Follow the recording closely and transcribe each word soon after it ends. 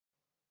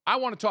I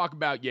want to talk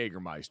about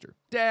Jägermeister.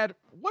 Dad,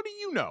 what do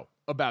you know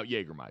about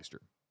Jägermeister?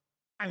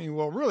 I mean,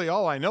 well, really,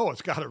 all I know,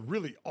 it's got a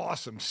really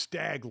awesome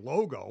stag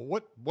logo.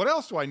 What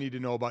else do I need to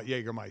know about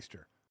Jägermeister?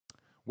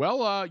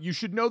 Well, you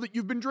should know that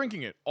you've been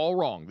drinking it all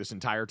wrong this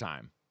entire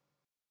time.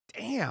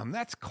 Damn,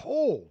 that's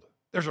cold.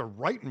 There's a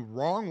right and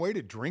wrong way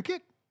to drink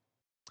it?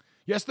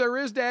 Yes, there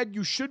is, Dad.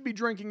 You should be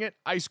drinking it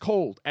ice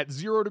cold at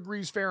 0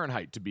 degrees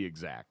Fahrenheit, to be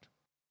exact.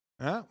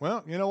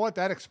 Well, you know what?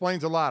 That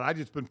explains a lot. I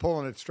just been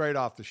pulling it straight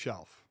off the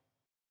shelf.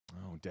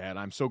 Oh, Dad,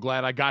 I'm so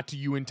glad I got to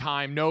you in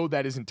time. No,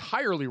 that is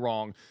entirely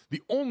wrong.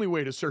 The only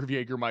way to serve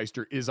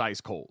Jägermeister is ice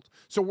cold.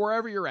 So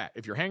wherever you're at,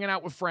 if you're hanging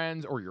out with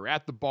friends or you're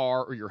at the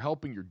bar or you're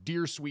helping your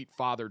dear sweet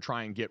father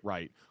try and get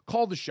right,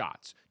 call the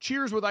shots.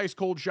 Cheers with ice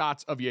cold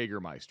shots of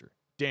Jägermeister.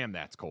 Damn,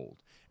 that's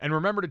cold. And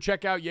remember to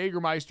check out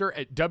Jägermeister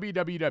at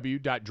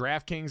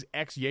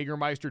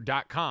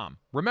www.draftkingsxjagermeister.com.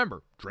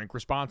 Remember, drink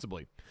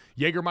responsibly.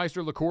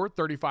 Jägermeister liqueur,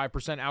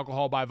 35%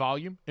 alcohol by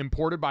volume,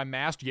 imported by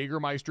Mast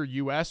Jägermeister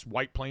US,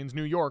 White Plains,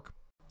 New York.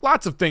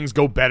 Lots of things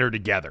go better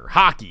together.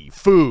 Hockey,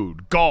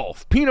 food,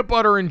 golf, peanut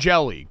butter and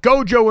jelly,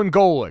 Gojo and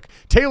Golic,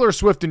 Taylor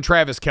Swift and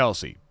Travis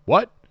Kelce.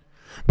 What?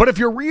 But if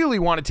you really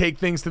want to take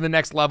things to the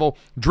next level,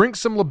 drink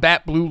some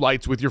Labatt Blue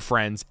Lights with your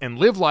friends and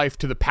live life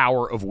to the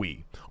power of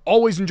we.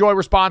 Always enjoy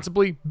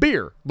responsibly.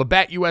 Beer,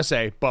 Labatt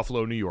USA,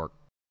 Buffalo, New York.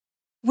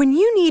 When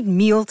you need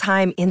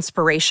mealtime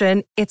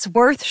inspiration, it's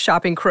worth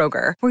shopping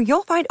Kroger, where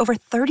you'll find over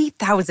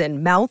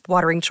 30,000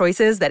 mouth-watering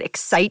choices that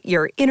excite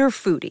your inner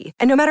foodie.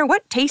 And no matter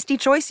what tasty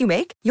choice you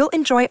make, you'll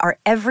enjoy our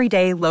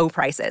everyday low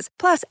prices,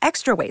 plus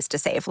extra ways to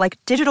save, like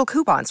digital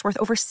coupons worth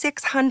over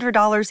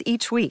 $600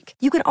 each week.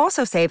 You can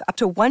also save up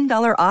to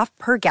 $1 off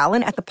per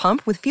gallon at the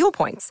pump with fuel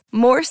points.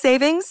 More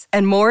savings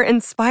and more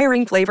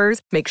inspiring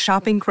flavors make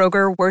shopping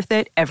Kroger worth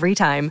it every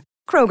time.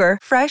 Kroger,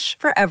 fresh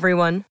for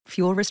everyone.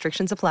 Fuel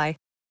restrictions apply.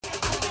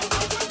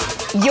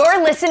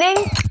 You're listening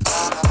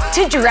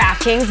to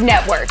DraftKings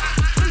Network.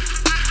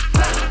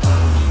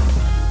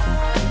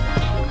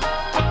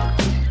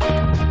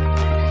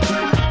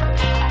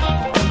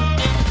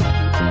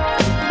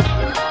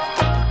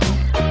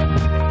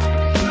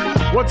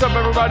 What's up,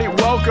 everybody?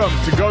 Welcome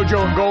to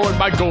Gojo and Golic.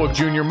 Mike Golic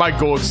Jr., Mike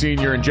Golic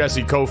Sr., and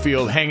Jesse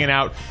Cofield hanging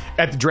out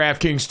at the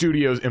DraftKings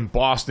studios in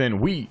Boston.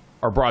 We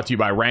are brought to you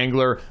by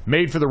Wrangler.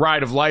 Made for the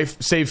ride of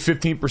life. Save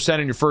 15%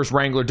 on your first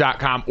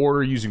Wrangler.com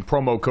order using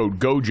promo code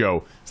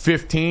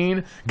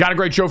GOJO15. Got a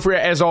great show for you.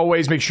 As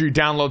always, make sure you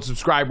download,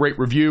 subscribe, rate,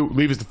 review.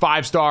 Leave us the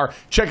 5-star.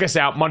 Check us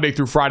out Monday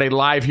through Friday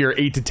live here,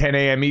 8 to 10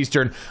 a.m.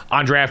 Eastern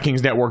on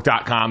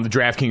DraftKingsNetwork.com, the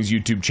DraftKings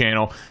YouTube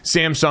channel,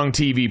 Samsung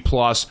TV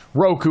Plus,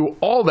 Roku,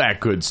 all that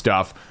good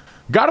stuff.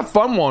 Got a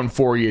fun one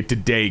for you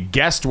today,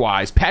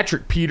 guest-wise.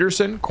 Patrick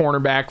Peterson,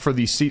 cornerback for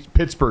the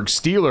Pittsburgh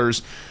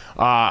Steelers.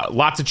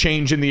 Lots of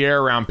change in the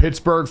air around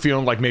Pittsburgh,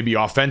 feeling like maybe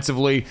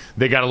offensively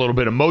they got a little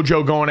bit of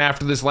mojo going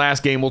after this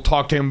last game. We'll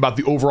talk to him about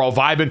the overall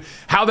vibe and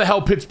how the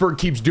hell Pittsburgh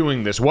keeps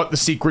doing this, what the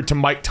secret to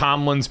Mike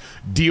Tomlin's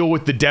deal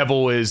with the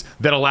devil is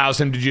that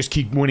allows him to just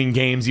keep winning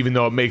games even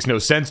though it makes no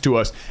sense to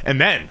us. And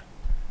then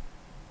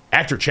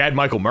actor Chad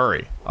Michael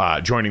Murray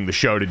joining the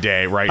show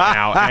today right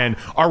now. And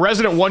our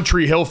resident One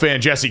Tree Hill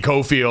fan, Jesse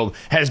Cofield,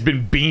 has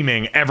been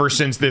beaming ever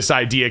since this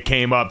idea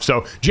came up.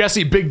 So,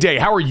 Jesse, big day.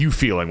 How are you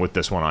feeling with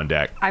this one on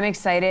deck? I'm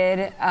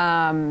excited.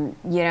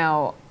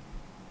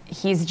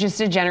 He's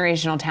just a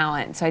generational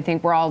talent. So I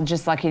think we're all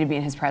just lucky to be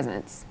in his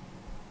presence.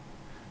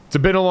 It's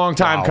been a long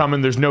time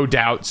coming, there's no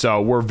doubt,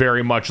 so we're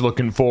very much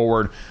looking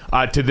forward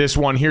to this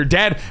one here.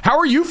 Dad, how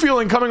are you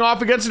feeling coming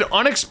off against an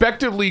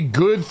unexpectedly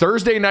good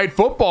Thursday night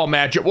football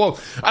matchup? Well,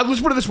 let's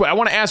put it this way. I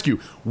want to ask you,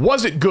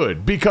 was it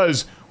good?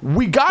 Because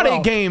we got a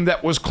game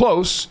that was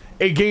close,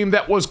 a game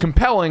that was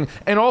compelling,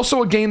 and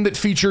also a game that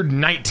featured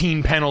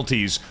 19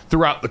 penalties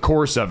throughout the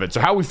course of it.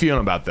 So how are we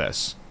feeling about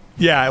this?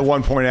 Yeah, at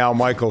one point Al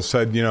Michaels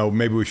said,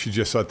 maybe we should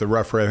just let the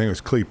referee, I think it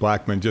was Clete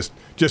Blackman, just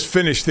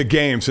finish the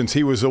game since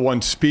he was the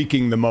one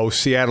speaking the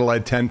most. Seattle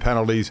had 10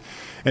 penalties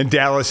and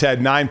Dallas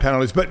had 9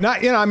 penalties. But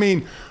not,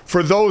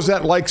 for those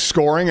that like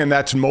scoring, and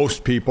that's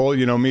most people,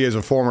 me as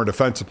a former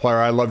defensive player,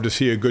 I love to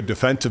see a good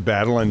defensive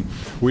battle, and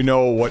we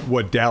know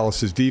what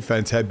Dallas's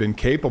defense had been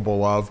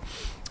capable of.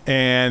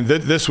 And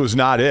this was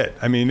not it.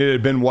 I mean, it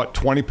had been,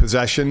 20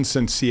 possessions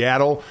since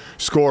Seattle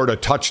scored a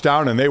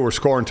touchdown, and they were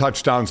scoring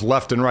touchdowns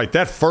left and right.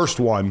 That first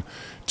one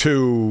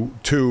to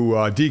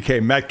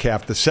DK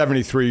Metcalf, the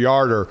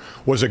 73-yarder,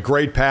 was a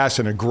great pass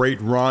and a great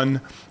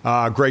run,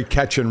 great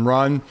catch and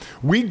run.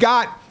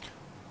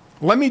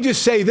 Let me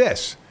just say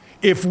this.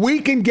 If we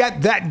can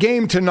get that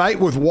game tonight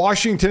with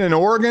Washington and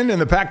Oregon in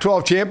the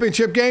Pac-12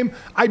 championship game,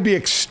 I'd be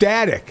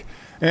ecstatic.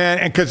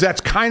 And because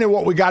that's kind of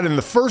what we got in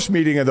the first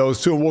meeting of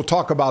those two. We'll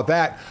talk about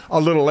that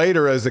a little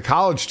later as the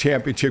college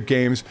championship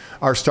games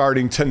are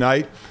starting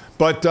tonight.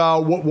 But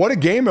what a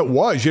game it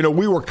was.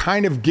 We were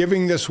kind of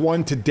giving this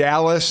one to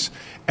Dallas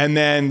and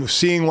then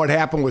seeing what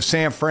happened with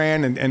San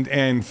Fran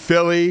and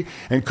Philly.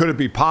 And could it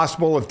be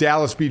possible if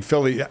Dallas beat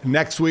Philly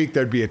next week,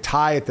 there'd be a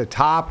tie at the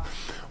top?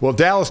 Well,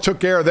 Dallas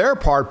took care of their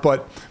part.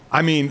 But,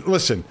 I mean,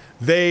 listen,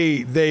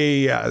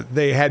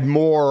 They had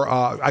more,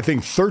 I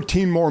think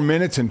 13 more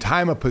minutes in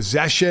time of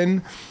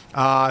possession.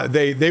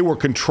 They were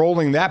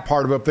controlling that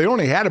part of it. They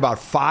only had about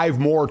 5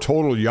 more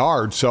total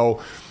yards. So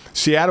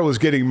Seattle was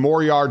getting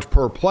more yards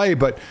per play,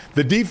 but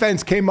the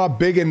defense came up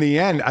big in the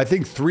end. I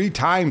think 3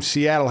 times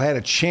Seattle had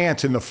a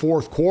chance in the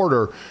fourth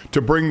quarter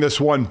to bring this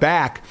one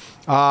back,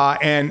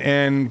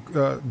 and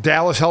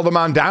Dallas held them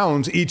on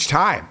downs each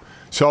time.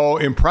 So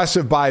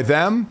impressive by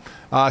them.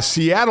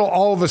 Seattle,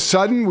 all of a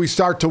sudden, we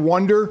start to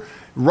wonder.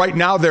 Right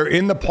now, they're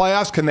in the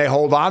playoffs. Can they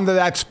hold on to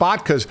that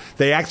spot? Because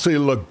they actually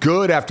look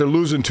good after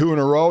losing 2 in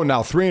a row,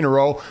 now 3 in a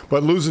row,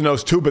 but losing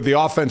those 2. But the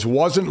offense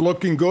wasn't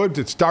looking good.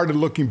 It started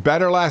looking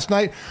better last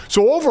night.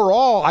 So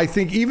overall, I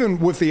think even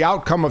with the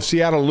outcome of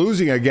Seattle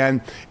losing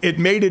again, it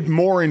made it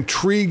more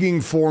intriguing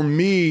for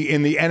me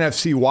in the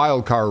NFC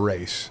wildcard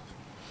race.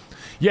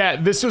 Yeah,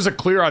 this was a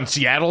clear on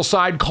Seattle's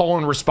side call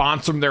and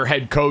response from their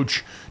head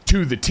coach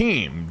to the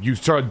team. You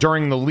saw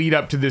during the lead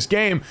up to this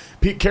game,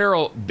 Pete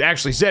Carroll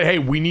actually said, hey,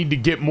 we need to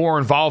get more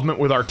involvement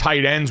with our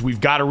tight ends.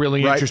 We've got a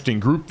really interesting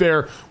group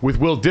there with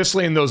Will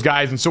Dissly and those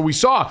guys. And so we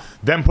saw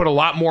them put a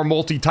lot more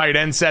multi-tight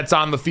end sets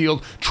on the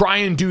field, try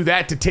and do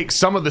that to take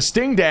some of the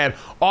sting, Dad,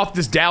 off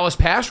this Dallas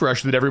pass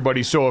rush that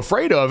everybody's so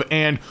afraid of.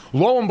 And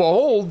lo and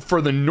behold,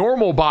 for the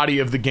normal body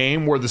of the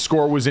game where the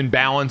score was in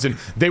balance and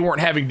they weren't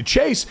having to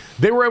chase,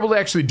 they were able to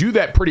actually do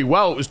that pretty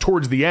well. It was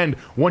towards the end,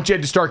 once you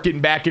had to start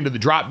getting back into the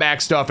drop back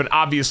stuff. And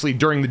obviously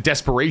during the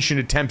desperation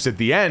attempts at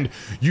the end,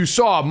 you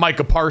saw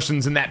Micah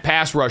Parsons in that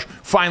pass rush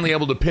finally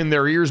able to pin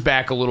their ears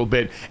back a little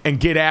bit and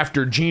get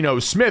after Geno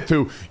Smith,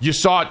 who you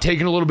saw it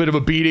taking a little bit of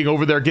a beating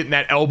over there, getting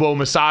that elbow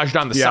massaged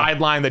on the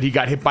sideline that he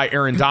got hit by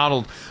Aaron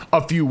Donald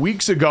a few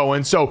weeks ago.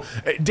 And so,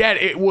 Dad,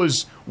 it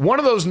was one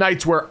of those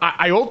nights where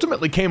I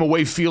ultimately came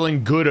away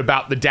feeling good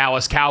about the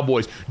Dallas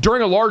Cowboys.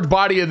 During a large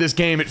body of this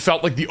game, it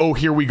felt like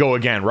here we go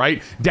again,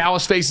 right?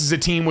 Dallas faces a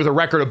team with a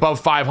record above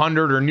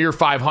 500 or near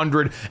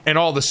 500, and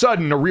all of a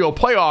sudden, a real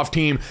playoff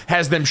team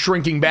has them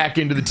shrinking back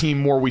into the team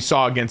more we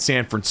saw against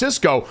San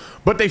Francisco.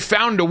 But they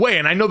found a way,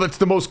 and I know that's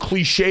the most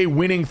cliche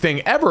winning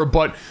thing ever,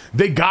 but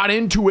they got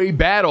into a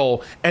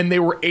battle, and they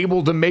were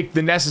able to make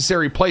the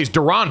necessary plays.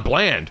 Deron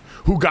Bland,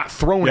 who got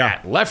thrown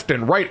at left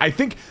and right, I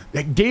think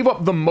that gave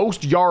up the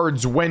most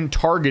yards when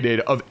targeted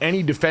of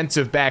any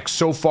defensive back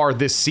so far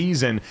this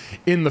season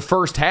in the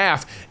first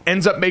half,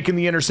 ends up making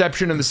the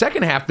interception in the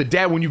second half. But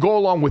Dad, when you go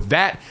along with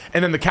that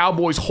and then the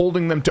Cowboys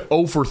holding them to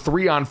 0 for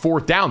 3 on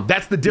fourth down,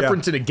 that's the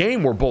difference in a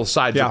game where both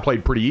sides have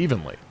played pretty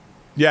evenly.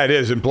 Yeah, it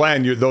is. And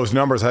Bland, those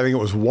numbers, I think it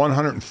was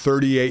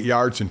 138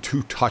 yards and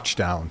 2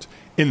 touchdowns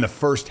in the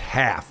first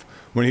half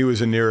when he was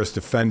the nearest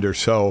defender.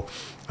 So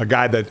a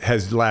guy that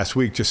has last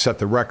week just set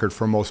the record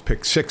for most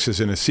pick sixes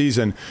in a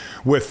season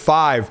with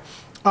 5.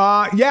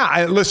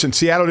 Listen,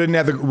 Seattle didn't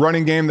have the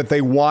running game that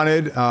they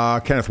wanted.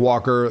 Kenneth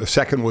Walker, the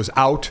second, was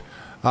out.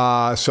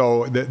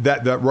 So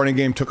that running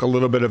game took a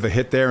little bit of a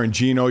hit there. And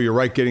Geno, you're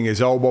right, getting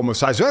his elbow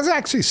massaged. So that's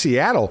actually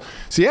Seattle.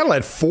 Seattle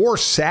had 4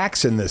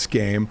 sacks in this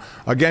game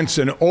against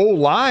an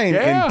O-line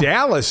in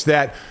Dallas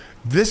that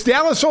this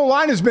Dallas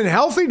O-line has been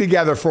healthy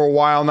together for a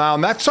while now,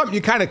 and that's something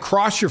you kind of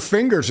cross your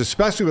fingers,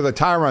 especially with a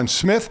Tyron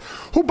Smith,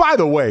 who, by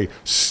the way,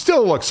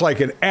 still looks like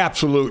an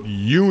absolute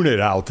unit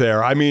out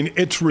there. I mean,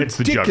 it's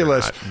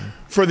ridiculous.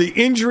 For the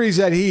injuries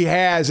that he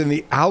has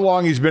and how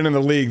long he's been in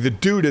the league, the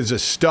dude is a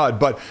stud.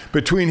 But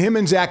between him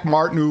and Zach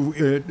Martin,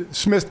 who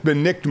Smith's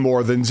been nicked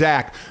more than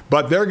Zach,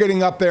 but they're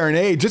getting up there in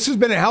age. This has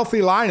been a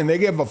healthy line, and they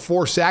gave up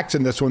 4 sacks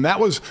in this one.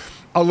 That was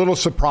a little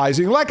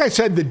surprising. Like I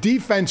said, the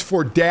defense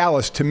for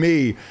Dallas, to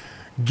me,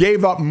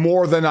 gave up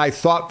more than I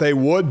thought they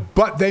would,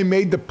 but they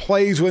made the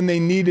plays when they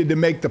needed to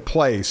make the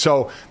plays.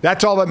 So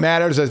that's all that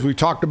matters. As we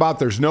talked about,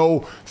 there's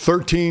no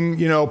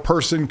 13,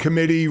 person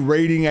committee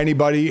rating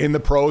anybody in the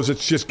pros.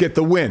 It's just get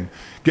the win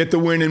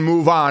and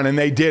move on. And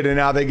they did. And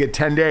now they get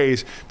 10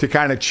 days to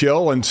kind of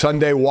chill and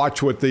Sunday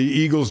watch what the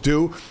Eagles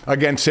do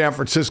against San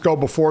Francisco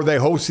before they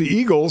host the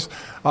Eagles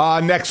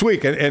next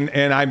week. And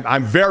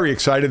I'm very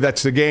excited.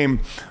 That's the game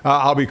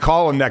I'll be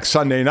calling next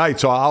Sunday night.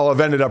 So I'll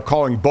have ended up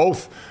calling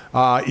both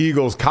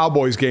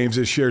Eagles-Cowboys games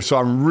this year, so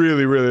I'm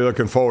really, really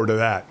looking forward to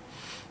that.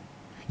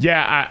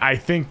 Yeah, I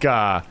think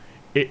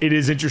it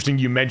is interesting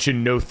you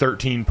mentioned no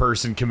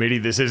 13-person committee.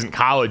 This isn't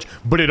college,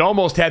 but it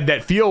almost had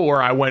that feel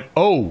where I went,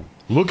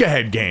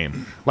 look-ahead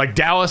game. Like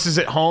Dallas is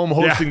at home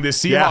hosting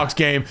this Seahawks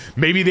game.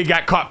 Maybe they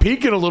got caught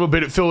peeking a little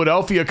bit at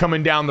Philadelphia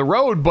coming down the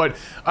road, but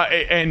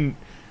and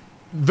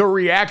the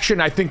reaction,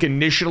 I think,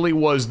 initially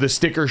was the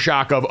sticker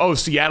shock of,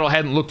 Seattle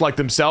hadn't looked like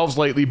themselves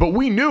lately. But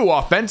we knew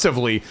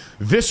offensively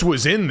this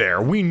was in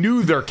there. We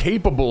knew they're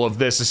capable of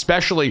this,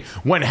 especially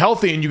when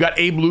healthy. And you got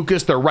Abe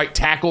Lucas, their right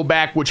tackle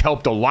back, which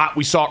helped a lot.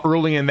 We saw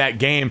early in that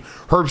game,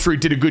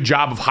 Herbstreit did a good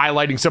job of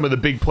highlighting some of the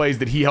big plays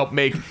that he helped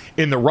make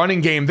in the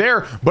running game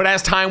there. But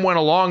as time went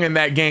along in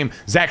that game,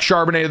 Zach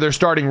Charbonnet, their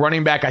starting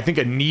running back, I think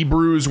a knee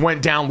bruise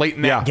went down late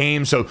in that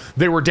game. So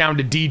they were down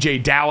to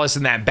DJ Dallas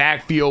in that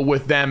backfield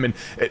with them. And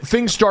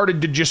things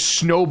started to just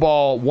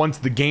snowball once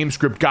the game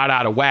script got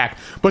out of whack.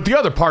 But the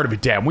other part of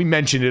it, Dan, we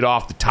mentioned it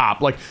off the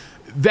top, like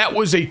that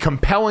was a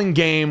compelling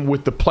game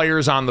with the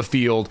players on the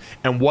field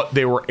and what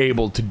they were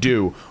able to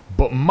do.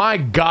 But my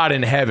God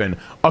in heaven,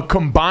 a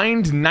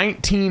combined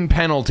 19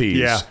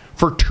 penalties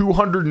for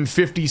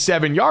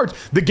 257 yards.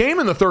 The game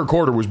in the third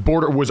quarter was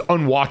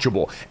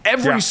unwatchable.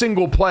 Every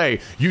single play,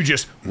 you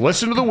just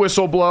listen to the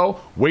whistle blow,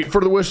 wait for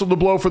the whistle to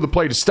blow for the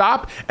play to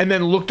stop, and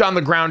then looked on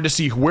the ground to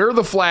see where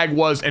the flag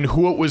was and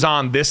who it was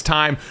on this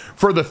time.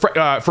 For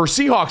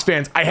Seahawks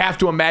fans, I have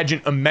to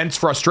imagine immense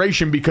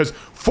frustration because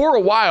for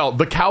a while,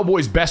 the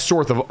Cowboys' best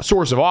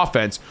source of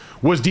offense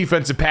was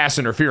defensive pass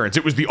interference.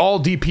 It was the all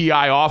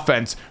DPI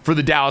offense for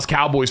the Dallas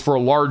Cowboys for a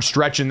large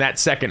stretch in that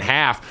second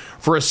half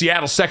for a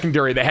Seattle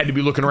secondary that had to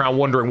be looking around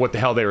wondering what the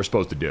hell they were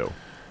supposed to do.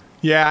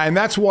 Yeah, and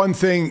that's one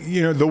thing,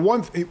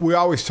 we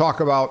always talk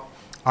about,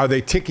 are they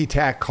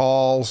ticky-tack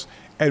calls?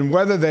 And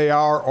whether they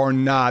are or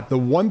not, the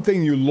one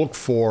thing you look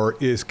for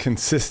is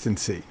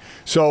consistency.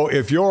 So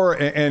if you're,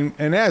 and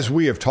as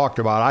we have talked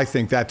about, I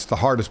think that's the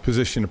hardest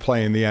position to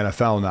play in the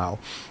NFL now,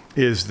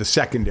 is the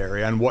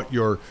secondary and what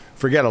you're,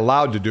 forget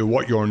allowed to do,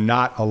 what you're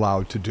not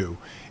allowed to do.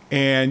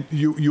 And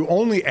you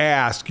only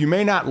ask, you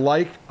may not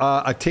like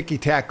a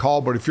ticky-tack call,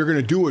 but if you're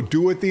going to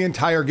do it the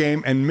entire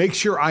game and make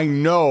sure I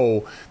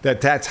know that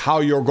that's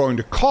how you're going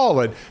to call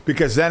it,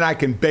 because then I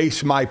can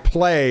base my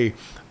play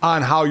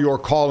on how you're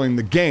calling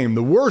the game.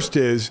 The worst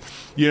is,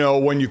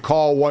 when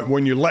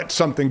you let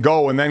something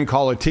go and then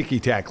call a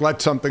ticky-tack,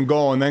 let something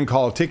go and then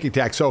call a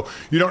ticky-tack. So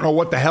you don't know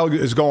what the hell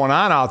is going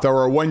on out there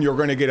or when you're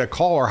going to get a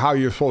call or how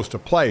you're supposed to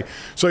play.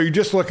 So you're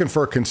just looking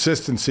for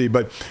consistency.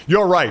 But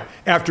you're right.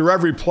 After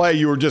every play,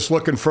 you were just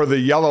looking for the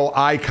yellow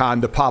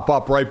icon to pop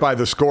up right by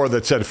the score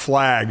that said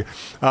flag,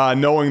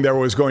 knowing there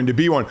was going to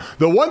be one.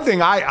 The one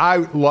thing I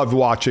loved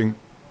watching,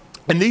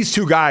 and these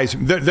two guys,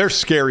 they're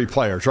scary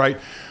players, right?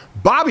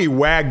 Bobby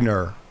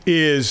Wagner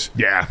dude's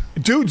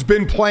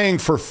been playing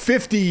for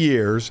 50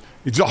 years.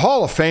 He's a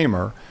Hall of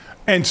Famer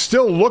and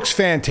still looks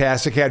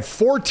fantastic. Had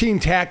 14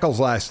 tackles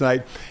last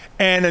night.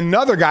 And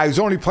another guy who's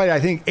only played,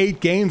 I think, 8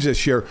 games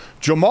this year,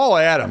 Jamal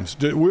Adams.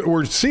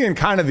 We're seeing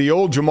kind of the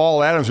old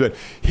Jamal Adams, but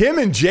him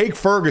and Jake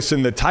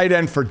Ferguson, the tight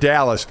end for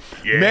Dallas,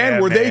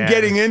 were they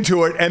getting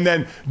into it. And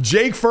then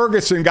Jake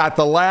Ferguson got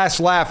the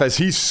last laugh as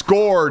he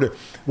scored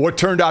what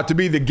turned out to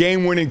be the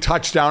game-winning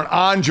touchdown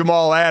on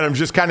Jamal Adams,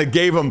 just kind of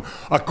gave him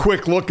a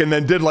quick look and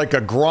then did like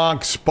a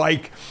Gronk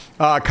spike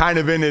kind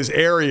of in his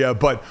area.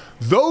 But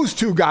those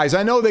two guys,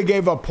 I know they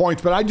gave up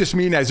points, but I just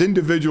mean as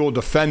individual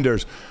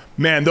defenders,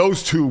 man,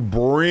 those two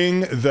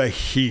bring the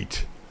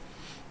heat.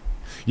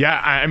 Yeah,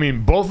 I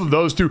mean, both of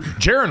those two.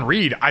 Jaron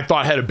Reed, I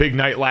thought, had a big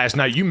night last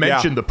night. You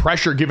mentioned the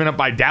pressure given up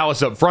by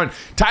Dallas up front.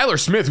 Tyler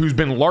Smith, who's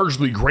been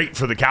largely great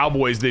for the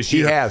Cowboys this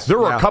year. He has. There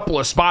were a couple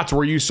of spots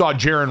where you saw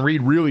Jaron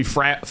Reed really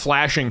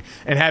flashing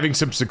and having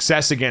some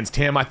success against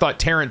him. I thought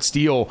Terrence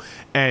Steele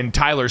and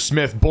Tyler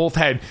Smith both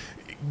had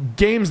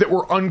games that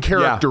were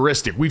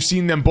uncharacteristic. We've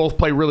seen them both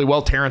play really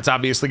well. Terrence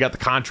obviously got the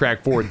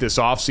contract for it this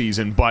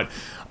offseason, but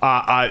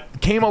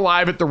came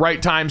alive at the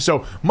right time.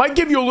 So might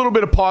give you a little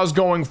bit of pause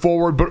going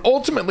forward, but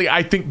ultimately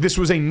I think this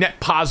was a net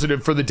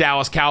positive for the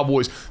Dallas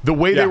Cowboys, the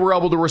way they were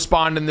able to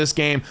respond in this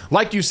game.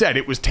 Like you said,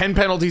 it was 10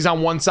 penalties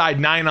on one side,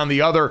 9 on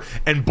the other,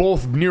 and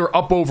both near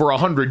up over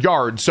 100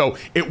 yards. So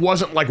it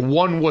wasn't like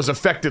one was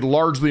affected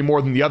largely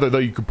more than the other, though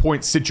you could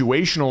point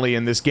situationally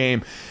in this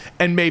game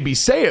and maybe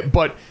say it,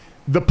 but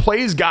the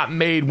plays got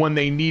made when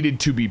they needed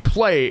to be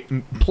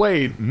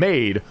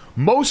made,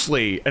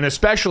 mostly and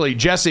especially,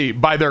 Jesse,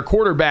 by their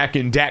quarterback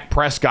in Dak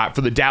Prescott for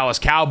the Dallas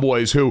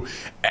Cowboys, who,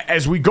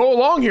 as we go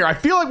along here, I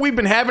feel like we've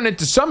been having it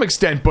to some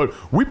extent, but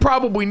we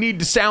probably need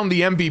to sound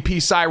the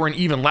MVP siren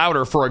even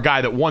louder for a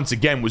guy that once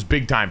again was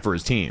big time for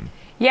his team.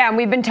 Yeah, and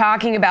we've been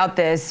talking about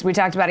this. We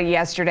talked about it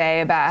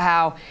yesterday about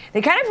how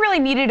they kind of really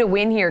needed a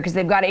win here because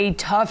they've got a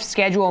tough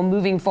schedule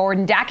moving forward,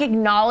 and Dak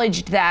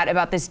acknowledged that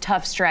about this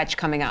tough stretch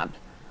coming up.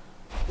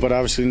 But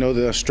obviously know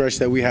the stretch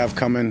that we have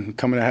coming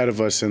ahead of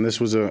us, and this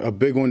was a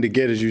big one to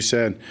get, as you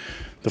said.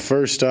 The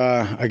first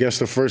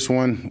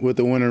one with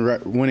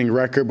the winning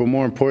record, but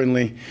more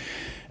importantly,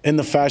 in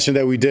the fashion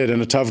that we did,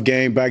 in a tough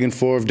game, back and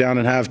forth, down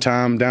at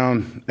halftime,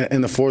 down in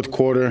the fourth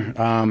quarter,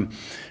 and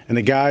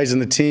the guys and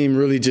the team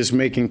really just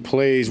making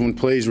plays when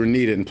plays were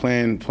needed and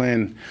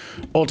playing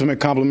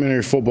ultimate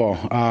complementary football.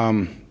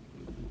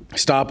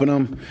 Stopping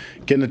them,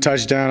 getting a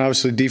touchdown.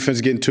 Obviously, defense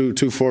getting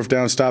two fourth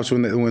down stops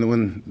when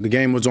the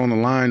game was on the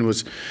line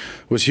was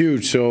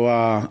huge.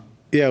 So,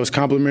 it was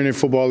complimentary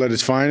football at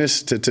its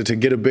finest to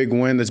get a big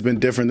win that's been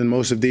different than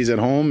most of these at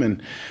home.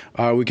 And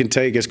we can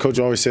take, as Coach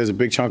always says, a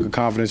big chunk of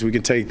confidence. We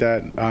can take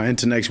that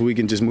into next week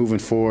and just moving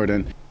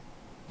forward.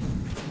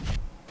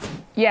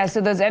 Yeah,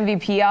 so those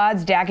MVP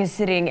odds, Dak is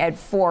sitting at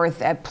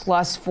 4th at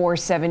plus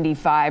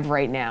 475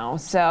 right now.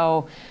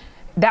 So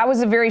that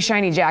was a very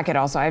shiny jacket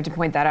also. I have to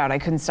point that out. I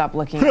couldn't stop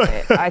looking at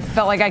it. I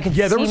felt like I could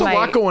see there was a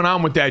lot going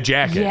on with that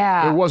jacket.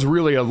 Yeah. There was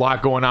really a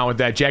lot going on with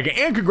that jacket.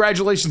 And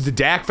congratulations to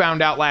Dak.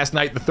 Found out last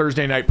night, the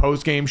Thursday night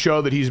post-game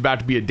show, that he's about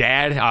to be a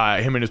dad.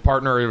 Him and his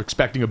partner are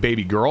expecting a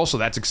baby girl, so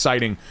that's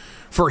exciting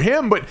for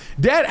him. But,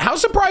 Dad, how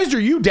surprised are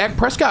you? Dak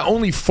Prescott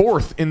only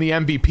 4th in the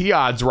MVP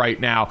odds right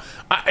now.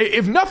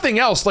 If nothing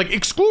else, like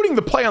excluding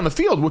the play on the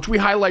field, which we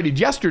highlighted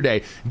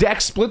yesterday,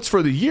 Dak splits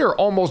for the year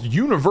almost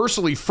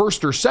universally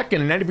 1st or 2nd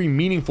in every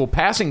meaningful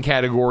passing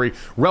category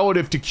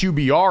relative to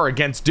QBR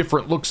against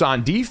different looks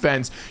on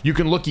defense. You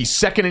can look, he's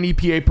 2nd in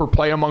EPA per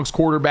play amongst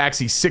quarterbacks.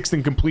 He's 6th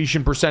in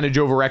completion percentage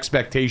over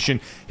expectation.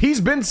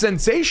 He's been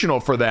sensational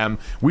for them.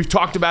 We've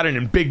talked about it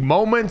in big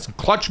moments,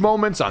 clutch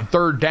moments on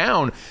 3rd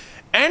down.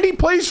 And he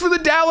plays for the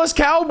Dallas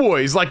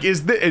Cowboys.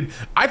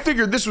 I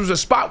figured this was a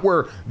spot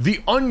where the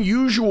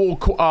unusual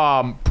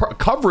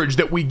coverage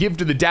that we give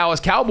to the Dallas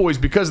Cowboys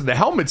because of the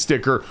helmet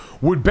sticker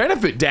would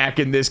benefit Dak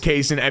in this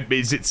case. And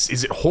is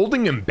it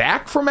holding him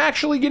back from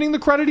actually getting the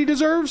credit he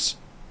deserves?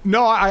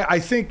 No, I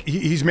think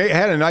he's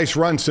had a nice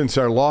run since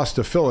our loss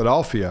to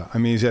Philadelphia. I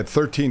mean, he's had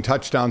 13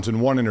 touchdowns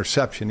and 1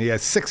 interception. He had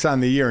 6 on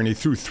the year, and he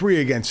threw 3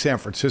 against San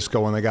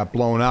Francisco when they got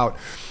blown out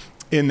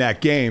in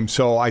that game.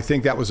 So I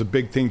think that was a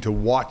big thing to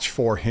watch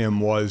for him,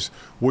 was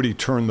would he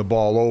turn the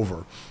ball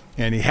over?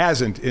 And he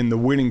hasn't in the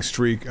winning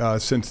streak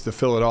since the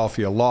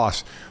Philadelphia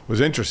loss. It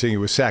was interesting. He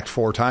was sacked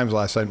 4 times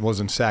last night and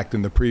wasn't sacked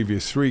in the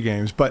previous 3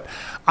 games. But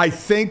I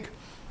think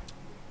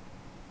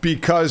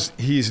because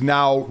he's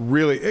now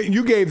really,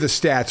 you gave the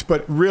stats,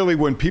 but really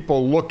when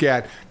people look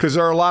at, because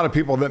there are a lot of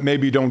people that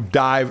maybe don't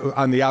dive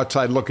on the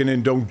outside looking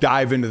in, don't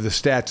dive into the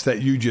stats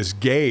that you just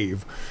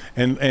gave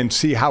and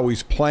see how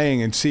he's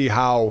playing and see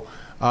how,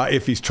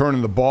 if he's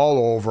turning the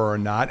ball over or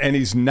not. And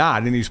he's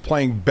not, and he's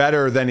playing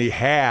better than he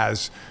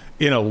has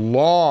in a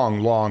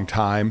long, long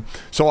time.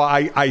 So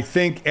I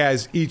think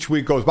as each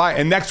week goes by,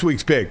 and next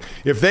week's big.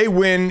 If they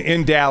win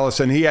in Dallas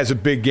and he has a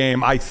big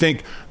game, I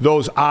think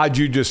those odds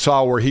you just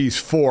saw where he's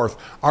 4th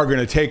are going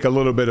to take a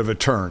little bit of a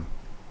turn.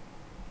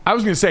 I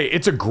was going to say,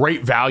 it's a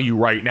great value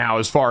right now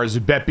as far as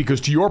a bet,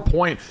 because to your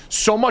point,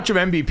 so much of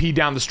MVP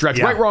down the stretch,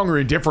 right, wrong, or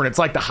indifferent, it's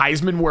like the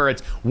Heisman, where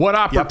it's what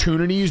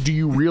opportunities do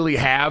you really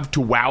have to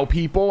wow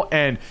people?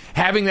 And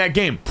having that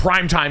game,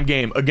 primetime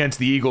game against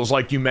the Eagles,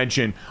 like you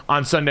mentioned,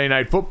 on Sunday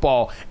Night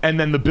Football, and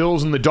then the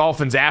Bills and the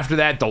Dolphins after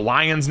that, the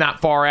Lions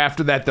not far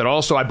after that, that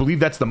also, I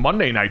believe that's the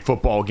Monday Night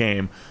Football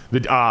game,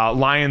 the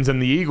Lions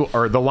and the Eagle,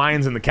 or the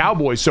Lions and the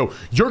Cowboys. So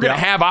you're going to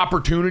have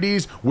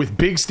opportunities with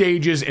big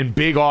stages and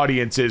big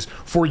audiences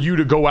for you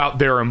to go out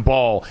there and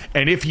ball.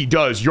 And if he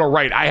does, you're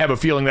right, I have a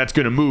feeling that's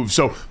going to move.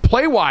 So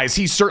play-wise,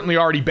 he's certainly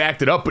already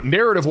backed it up, but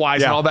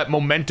narrative-wise and all that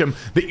momentum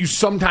that you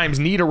sometimes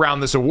need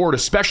around this award,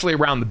 especially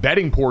around the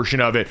betting portion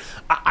of it,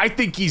 I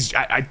think he's...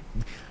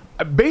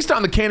 based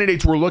on the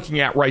candidates we're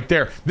looking at right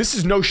there, this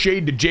is no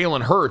shade to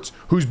Jalen Hurts,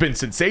 who's been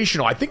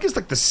sensational. I think he's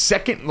like the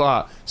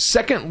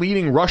second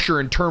leading rusher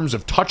in terms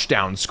of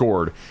touchdowns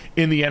scored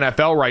in the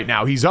NFL right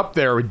now. He's up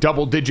there with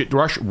double-digit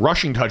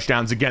rushing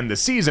touchdowns again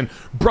this season.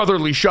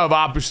 Brotherly shove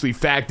obviously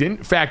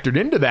factored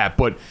into that,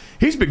 but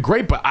he's been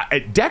great. But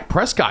Dak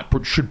Prescott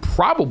should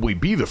probably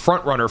be the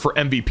front runner for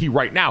MVP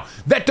right now.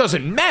 That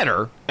doesn't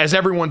matter, as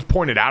everyone's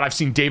pointed out. I've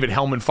seen David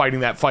Hellman fighting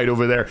that fight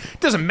over there.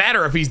 It doesn't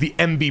matter if he's the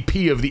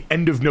MVP of the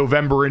end of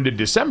November into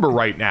December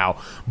right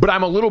now, but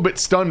I'm a little bit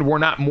stunned we're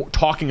not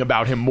talking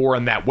about him more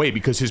in that way,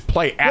 because his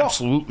play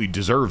absolutely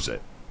deserves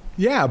it.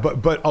 Yeah,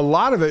 but a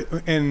lot of it,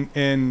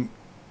 and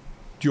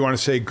do you want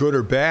to say good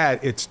or bad,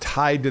 it's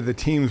tied to the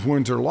team's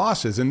wins or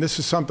losses. And this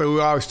is something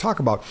we always talk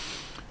about.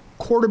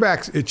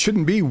 Quarterbacks, it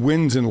shouldn't be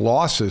wins and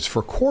losses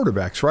for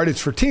quarterbacks, right? It's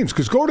for teams.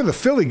 Because go to the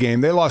Philly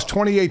game, they lost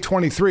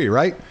 28-23,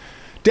 right?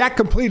 Dak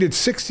completed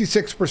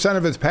 66%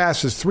 of his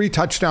passes, 3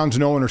 touchdowns,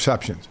 no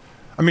interceptions.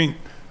 I mean,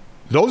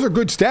 those are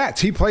good stats.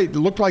 He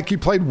looked like he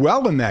played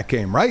well in that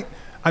game, right?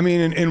 I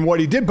mean, in what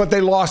he did, but they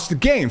lost the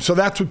game. So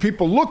that's what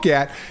people look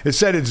at. It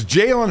said it's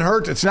Jalen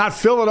Hurts. It's not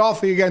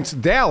Philadelphia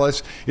against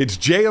Dallas. It's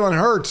Jalen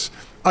Hurts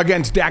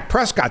against Dak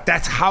Prescott.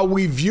 That's how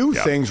we view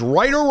things,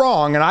 right or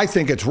wrong. And I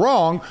think it's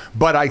wrong,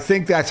 but I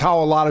think that's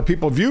how a lot of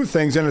people view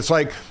things. And it's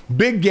like,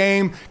 big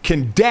game,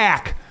 can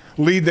Dak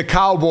lead the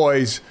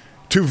Cowboys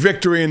to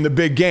victory in the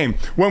big game?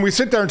 When we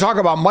sit there and talk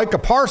about Micah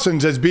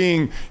Parsons as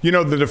being,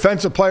 the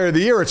defensive player of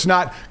the year, it's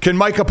not, can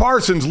Micah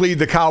Parsons lead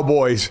the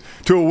Cowboys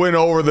to a win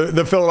over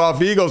the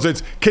Philadelphia Eagles?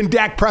 It's, can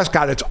Dak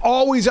Prescott? It's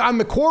always on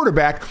the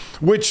quarterback,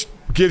 which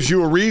gives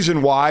you a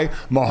reason why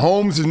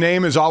Mahomes'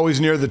 name is always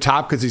near the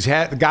top, because he's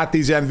got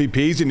these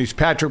MVPs and he's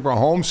Patrick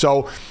Mahomes.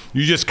 So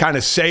you just kind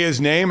of say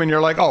his name and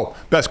you're like, oh,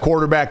 best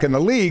quarterback in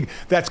the league.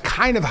 That's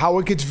kind of how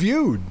it gets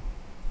viewed.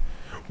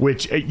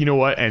 Which, you know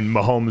what, and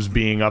Mahomes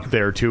being up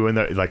there too, and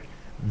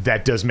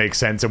that does make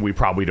sense, and we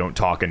probably don't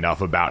talk enough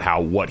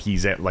about what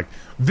he's at. Like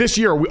this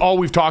year, all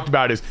we've talked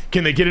about is,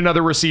 can they get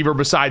another receiver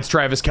besides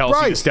Travis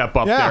Kelce to step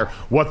up there?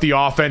 What the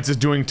offense is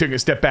doing, taking a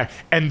step back,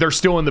 and they're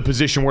still in the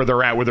position where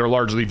they're at, where they're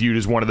largely viewed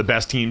as one of the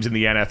best teams in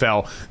the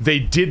NFL. They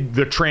did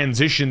the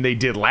transition they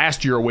did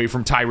last year away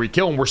from Tyreek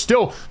Hill, and we're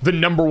still the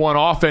number 1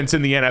 offense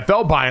in the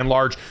NFL by and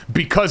large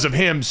because of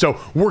him. So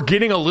we're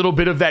getting a little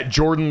bit of that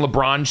Jordan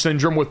LeBron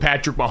syndrome with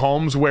Patrick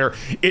Mahomes, where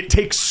it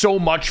takes so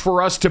much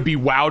for us to be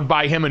wowed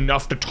by him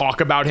enough to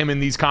talk about him in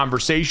these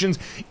conversations,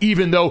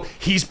 even though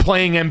he's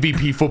playing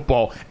MVP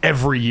football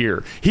every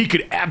year. He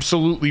could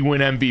absolutely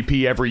win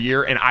MVP every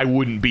year, and I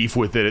wouldn't beef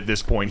with it at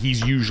this point.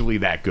 He's usually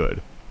that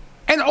good.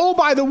 And oh,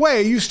 by the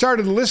way, you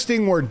started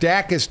listing where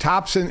Dak is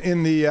tops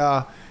in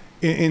the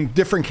in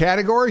different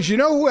categories. You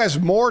know who has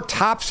more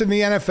tops in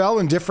the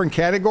NFL in different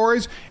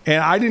categories?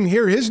 And I didn't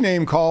hear his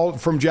name called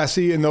from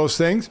Jesse in those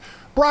things.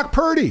 Brock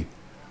Purdy.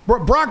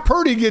 Brock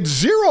Purdy gets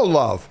zero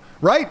love,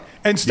 right?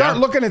 And start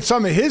looking at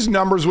some of his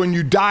numbers when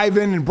you dive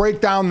in and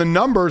break down the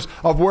numbers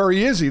of where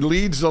he is. He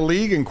leads the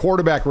league in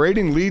quarterback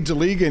rating, leads the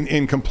league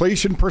in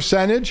completion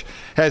percentage,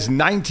 has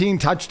 19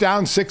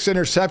 touchdowns, 6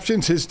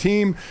 interceptions. His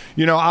team,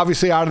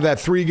 obviously out of that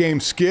 3-game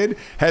skid,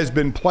 has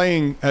been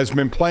playing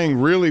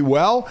really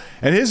well.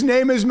 And his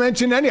name is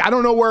mentioned. I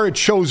don't know where it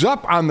shows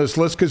up on this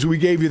list because we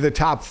gave you the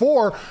top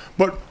 4,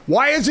 but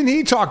why isn't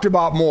he talked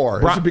about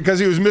more? Is it because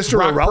he was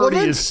Mr.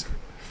 Irrelevant?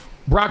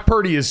 Brock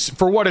Purdy is,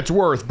 for what it's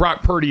worth,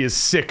 Brock Purdy is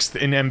 6th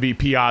in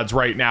MVP odds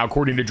right now,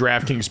 according to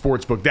DraftKings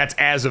Sportsbook. That's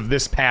as of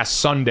this past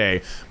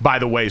Sunday, by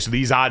the way. So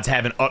these odds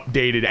haven't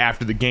updated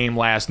after the game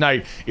last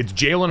night. It's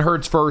Jalen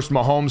Hurts first,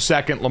 Mahomes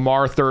second,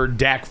 Lamar third,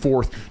 Dak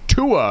fourth,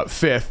 Tua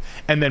fifth,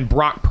 and then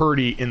Brock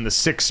Purdy in the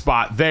 6th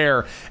spot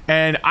there.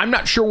 And I'm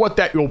not sure what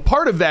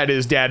part of that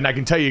is, Dad, and I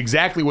can tell you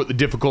exactly what the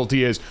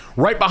difficulty is.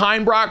 Right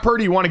behind Brock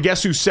Purdy, you want to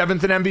guess who's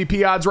 7th in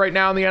MVP odds right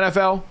now in the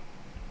NFL?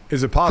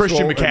 Is it possible?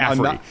 Christian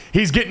McCaffrey.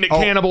 He's getting it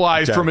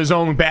cannibalized from his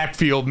own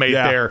backfield mate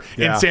there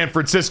in San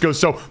Francisco.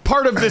 So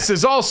part of this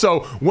is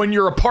also when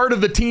you're a part of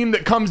the team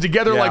that comes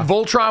together like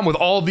Voltron with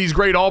all of these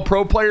great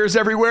all-pro players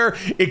everywhere,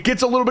 it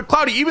gets a little bit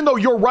cloudy, even though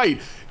you're right.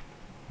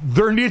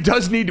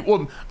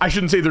 I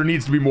shouldn't say there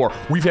needs to be more.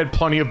 We've had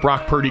plenty of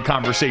Brock Purdy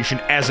conversation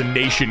as a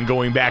nation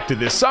going back to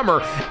this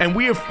summer, and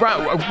we have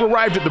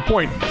arrived at the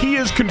point he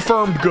is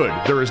confirmed good.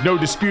 There is no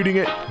disputing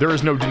it. There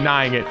is no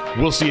denying it.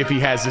 We'll see if he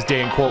has this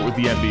day in court with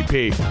the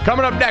MVP.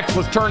 Coming up next,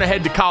 let's turn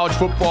ahead to college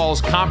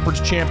football's conference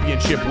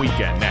championship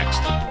weekend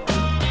next.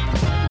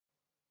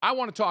 I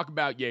want to talk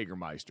about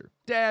Jägermeister.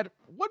 Dad,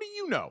 what do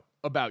you know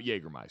about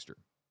Jägermeister?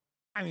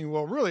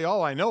 Well, really,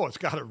 all I know, it's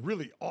got a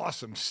really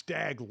awesome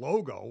stag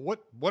logo.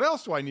 What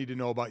else do I need to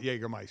know about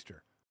Jägermeister?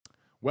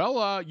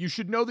 Well, you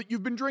should know that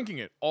you've been drinking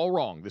it all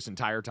wrong this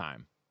entire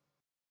time.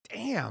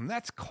 Damn,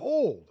 that's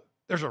cold.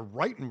 There's a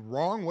right and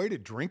wrong way to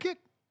drink it?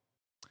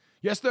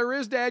 Yes, there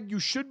is, Dad. You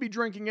should be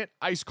drinking it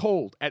ice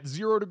cold at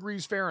 0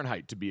 degrees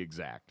Fahrenheit, to be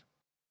exact.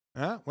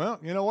 Well,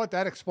 you know what?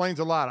 That explains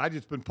a lot. I've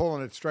just been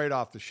pulling it straight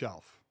off the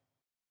shelf.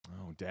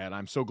 Oh, Dad,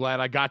 I'm so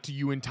glad I got to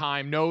you in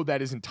time. No, that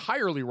is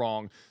entirely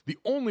wrong. The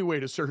only way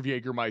to serve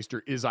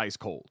Jägermeister is ice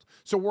cold.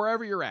 So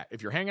wherever you're at,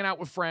 if you're hanging out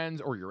with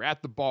friends or you're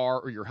at the bar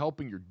or you're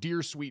helping your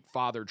dear sweet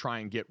father try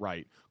and get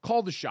right,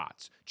 call the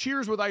shots.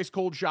 Cheers with ice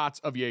cold shots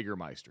of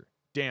Jägermeister.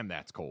 Damn,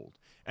 that's cold.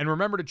 And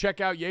remember to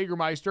check out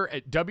Jägermeister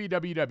at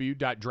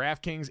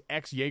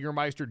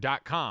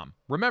www.draftkingsxjagermeister.com.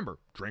 Remember,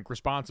 drink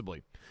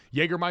responsibly.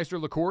 Jägermeister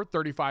liqueur,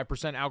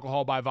 35%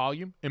 alcohol by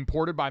volume,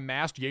 imported by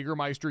Mast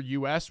Jägermeister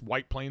US,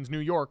 White Plains, New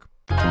York.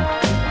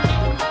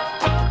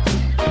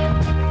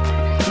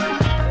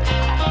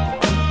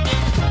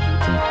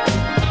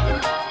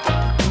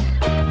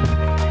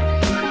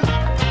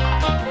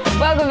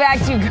 Welcome back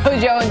to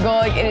Gojo and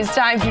Golic. It is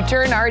time to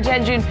turn our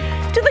attention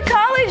to the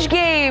college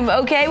game,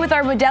 okay, with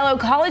our Modelo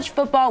College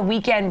Football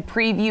Weekend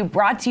Preview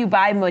brought to you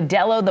by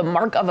Modelo, the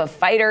mark of a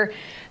fighter.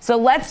 So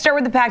let's start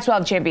with the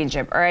Pac-12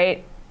 Championship, all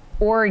right?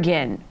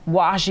 Oregon,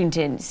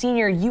 Washington.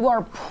 Senior, you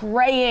are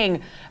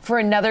praying for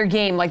another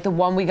game like the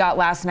one we got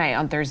last night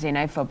on Thursday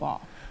Night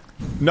Football.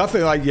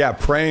 Nothing like,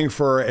 praying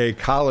for a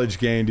college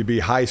game to be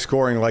high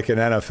scoring like an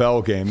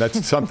NFL game.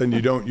 That's something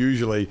you don't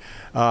usually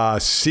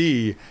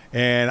see.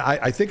 And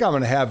I think I'm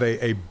going to have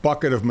a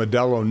bucket of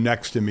Modelo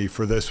next to me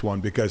for this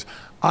one because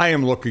I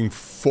am looking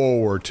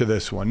forward to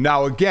this one.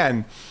 Now,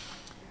 again,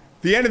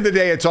 the end of the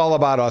day, it's all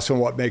about us and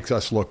what makes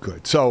us look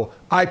good. So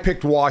I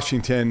picked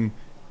Washington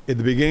at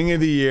the beginning of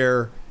the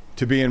year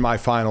to be in my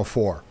Final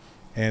Four.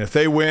 And if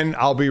they win,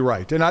 I'll be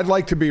right. And I'd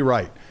like to be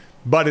right.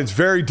 But it's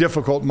very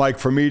difficult, Mike,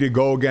 for me to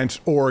go against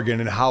Oregon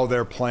and how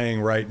they're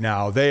playing right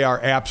now. They are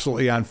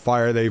absolutely on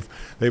fire. They've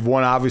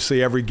won,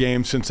 obviously, every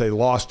game since they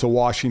lost to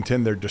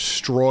Washington. They're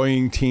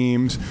destroying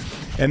teams.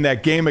 And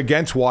that game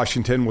against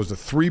Washington was a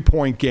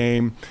 3-point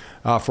game.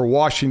 For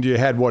Washington, you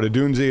had,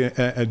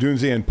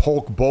 Adunzi and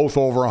Polk both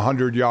over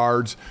 100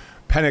 yards.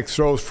 Penix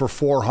throws for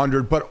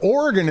 400. But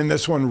Oregon in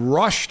this one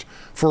rushed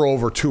for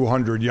over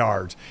 200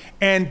 yards.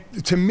 And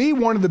to me,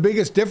 one of the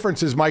biggest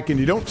differences, Mike, and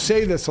you don't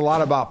say this a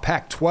lot about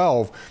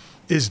Pac-12,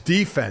 is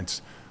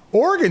defense.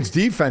 Oregon's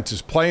defense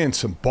is playing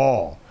some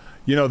ball.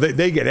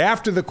 They get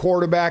after the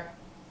quarterback.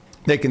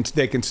 They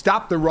can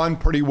stop the run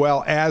pretty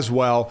well as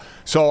well.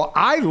 So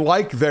I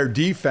like their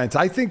defense.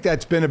 I think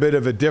that's been a bit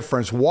of a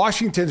difference.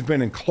 Washington's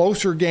been in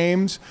closer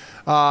games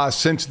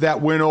since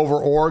that win over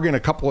Oregon,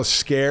 a couple of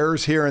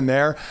scares here and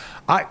there.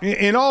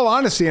 In all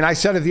honesty, and I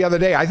said it the other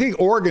day, I think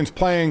Oregon's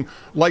playing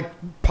like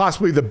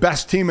possibly the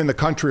best team in the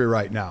country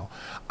right now.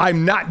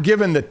 I'm not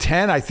giving the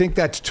 10. I think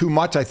that's too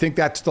much. I think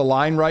that's the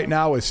line right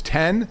now is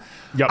 10.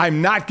 Yep.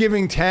 I'm not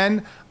giving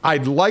 10.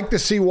 I'd like to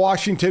see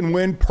Washington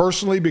win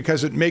personally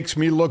because it makes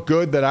me look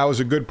good that I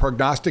was a good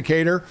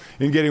prognosticator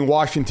in getting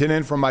Washington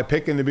in from my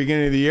pick in the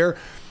beginning of the year.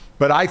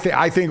 But I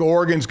think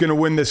Oregon's going to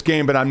win this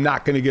game, but I'm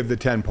not going to give the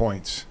 10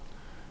 points.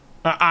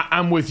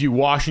 I'm with you.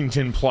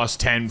 Washington plus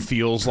 10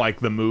 feels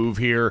like the move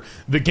here.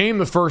 The game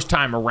the first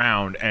time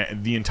around,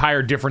 the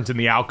entire difference in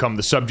the outcome,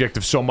 the subject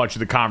of so much of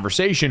the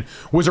conversation,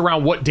 was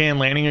around what Dan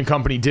Lanning and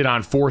company did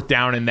on fourth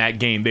down in that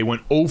game. They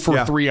went 0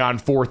 for 3 on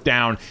fourth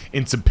down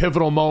in some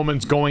pivotal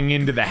moments going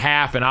into the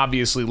half and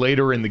obviously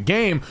later in the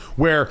game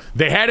where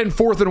they had in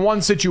 4th and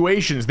 1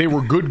 situations. They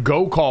were good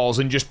go calls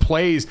and just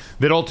plays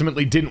that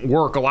ultimately didn't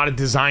work. A lot of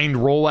designed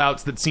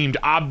rollouts that seemed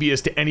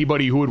obvious to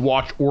anybody who had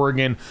watched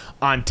Oregon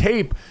on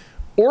tape.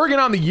 Oregon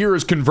on the year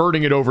is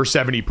converting at over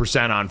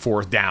 70% on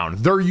fourth down.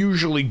 They're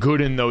usually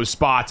good in those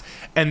spots,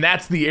 and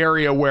that's the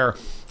area where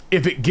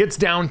if it gets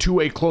down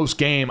to a close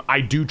game, I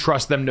do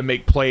trust them to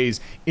make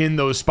plays in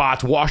those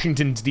spots.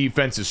 Washington's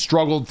defense has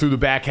struggled through the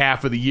back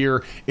half of the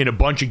year in a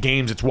bunch of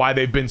games. It's why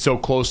they've been so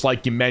close,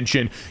 like you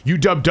mentioned.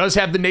 UW does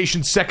have the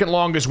nation's second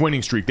longest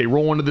winning streak. They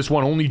roll into this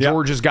one. Only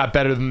Georgia's got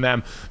better than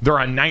them. They're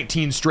on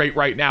 19 straight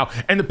right now.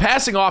 And the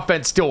passing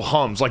offense still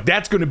hums. Like,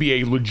 that's going to be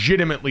a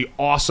legitimately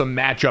awesome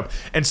matchup.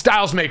 And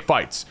styles make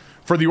fights.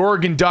 For the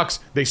Oregon Ducks,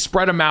 they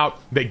spread him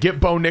out. They get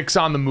Bo Nix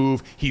on the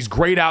move. He's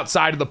great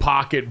outside of the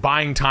pocket,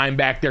 buying time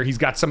back there. He's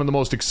got some of the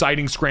most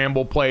exciting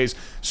scramble plays,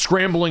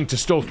 scrambling to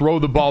still throw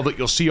the ball that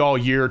you'll see all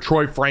year.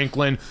 Troy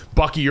Franklin,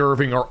 Bucky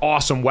Irving are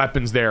awesome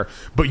weapons there.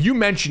 But you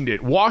mentioned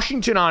it.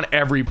 Washington on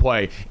every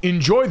play.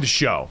 Enjoy the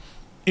show.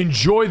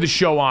 Enjoy the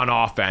show on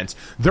offense.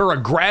 They're a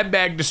grab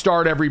bag to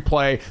start every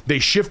play. They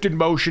shifted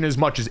motion as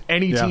much as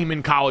any team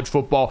in college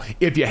football.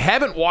 If you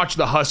haven't watched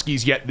the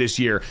Huskies yet this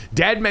year,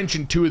 Dad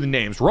mentioned 2 of the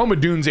names. Rome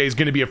Odunze is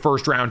going to be a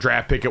first-round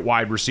draft pick at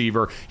wide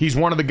receiver. He's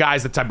one of the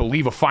guys that's, I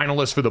believe, a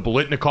finalist for the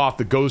Biletnikoff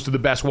that goes to the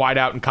best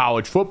wideout in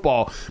college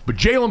football. But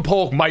Jalen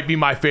Polk might be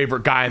my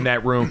favorite guy in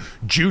that room.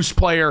 Juice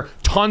player,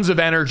 tons of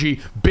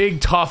energy,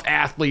 big, tough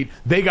athlete.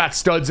 They got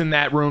studs in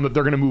that room that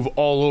they're going to move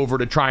all over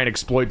to try and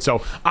exploit.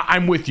 So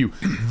I'm with you.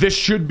 This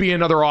should be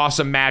another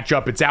awesome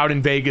matchup. It's out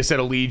in Vegas at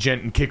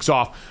Allegiant and kicks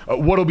off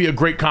what'll be a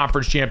great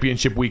conference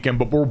championship weekend,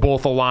 but we're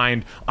both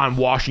aligned on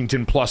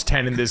Washington plus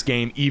 10 in this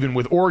game, even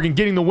with Oregon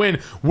getting the win,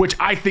 which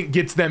I think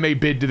gets them a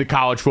bid to the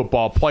college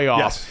football playoff.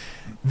 Yes.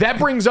 That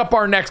brings up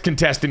our next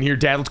contestant here,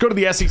 Dad. Let's go to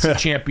the SEC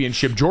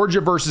Championship.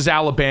 Georgia versus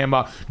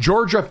Alabama.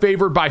 Georgia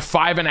favored by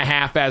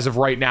 5.5 as of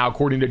right now,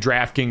 according to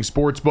DraftKings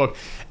Sportsbook.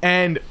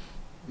 And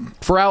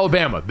for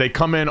Alabama, they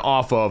come in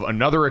off of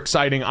another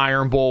exciting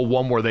Iron Bowl,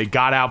 one where they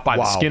got out by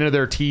the skin of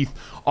their teeth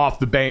off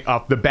the back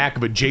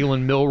of a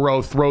Jalen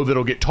Milroe throw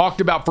that'll get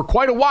talked about for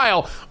quite a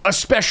while,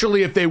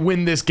 especially if they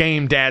win this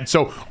game, Dad.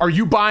 So are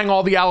you buying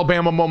all the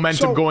Alabama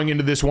momentum going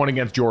into this one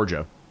against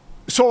Georgia?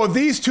 So of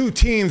these two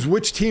teams,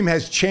 which team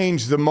has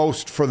changed the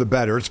most for the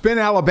better? It's been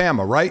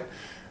Alabama, right?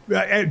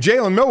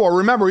 Jalen Milroe,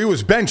 remember, he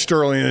was benched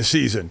early in the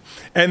season.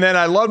 And then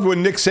I loved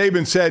when Nick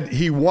Saban said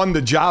he won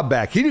the job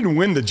back. He didn't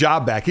win the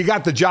job back. He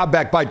got the job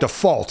back by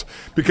default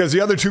because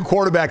the other 2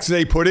 quarterbacks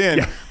they put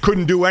in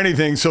couldn't do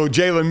anything, so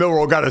Jalen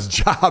Milroe got his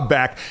job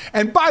back.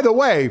 And by the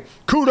way,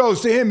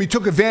 kudos to him. He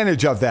took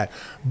advantage of that.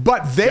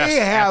 But they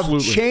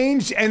have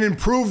changed and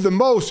improved the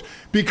most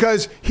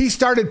because he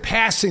started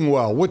passing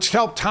well, which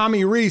helped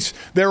Tommy Rees,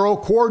 their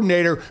old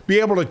coordinator, be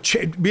able to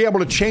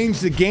change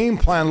the game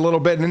plan a little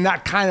bit and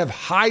not kind of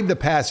hide the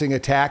passing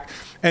attack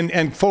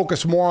and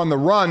focus more on the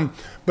run,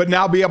 but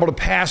now be able to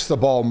pass the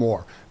ball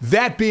more.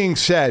 That being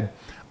said,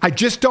 I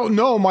just don't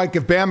know, Mike,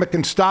 if Bama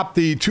can stop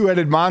the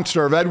 2-headed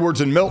monster of Edwards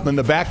and Milton in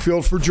the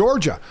backfield for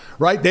Georgia,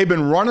 right? They've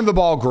been running the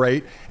ball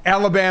great.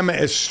 Alabama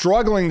is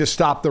struggling to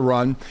stop the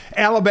run.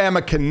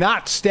 Alabama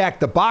cannot stack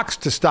the box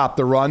to stop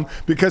the run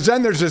because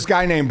then there's this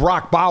guy named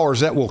Brock Bowers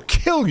that will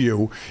kill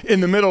you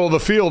in the middle of the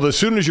field as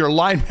soon as your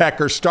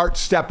linebackers start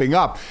stepping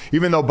up.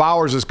 Even though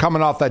Bowers is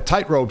coming off that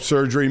tightrope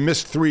surgery,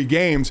 missed 3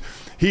 games,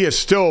 he is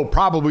still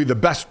probably the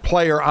best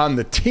player on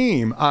the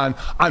team, on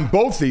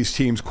both these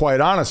teams,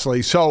 quite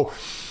honestly. So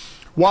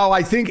while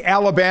I think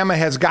Alabama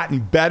has gotten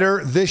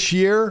better this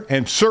year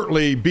and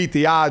certainly beat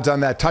the odds on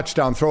that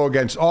touchdown throw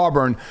against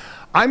Auburn,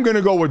 I'm going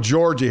to go with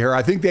Georgia here.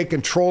 I think they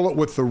control it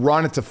with the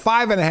run. It's a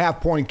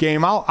 5.5-point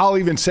game. I'll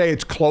even say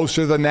it's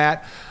closer than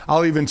that.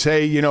 I'll even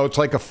say, it's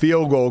like a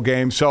field goal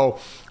game. So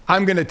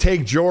I'm going to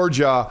take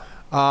Georgia,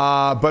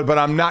 but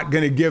I'm not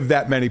going to give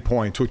that many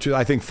points, which is,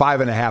 I think,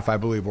 5.5, I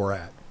believe we're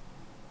at.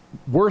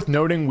 Worth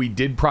noting, we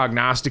did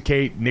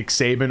prognosticate Nick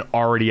Saban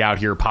already out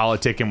here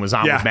politicking, was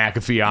on with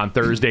McAfee on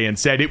Thursday and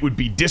said it would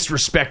be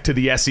disrespect to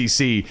the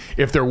SEC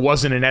if there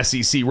wasn't an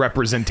SEC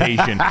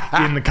representation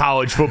in the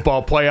college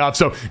football playoff.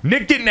 So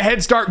Nick getting a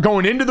head start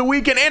going into the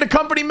weekend and a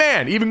company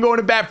man, even going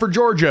to bat for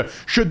Georgia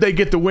should they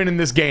get the win in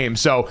this game.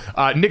 So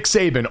Nick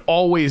Saban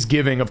always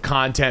giving of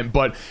content.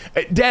 But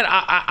Dad,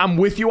 I'm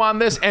with you on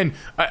this. And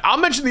I'll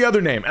mention the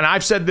other name. And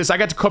I've said this, I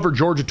got to cover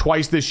Georgia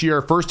twice this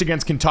year, first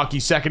against Kentucky,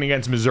 second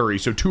against Missouri.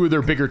 So 2 two of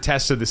their bigger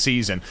tests of the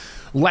season.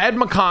 Ladd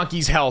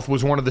McConkey's health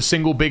was one of the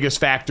single biggest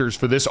factors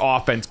for this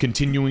offense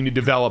continuing to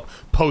develop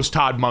post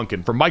Todd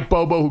Monken. From Mike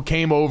Bobo, who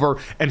came over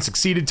and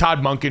succeeded Todd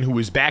Monken, who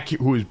was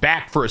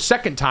back for a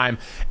second time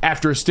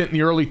after a stint in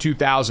the early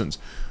 2000s.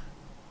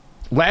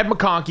 Ladd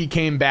McConkey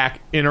came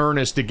back in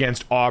earnest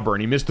against Auburn.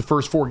 He missed the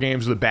first 4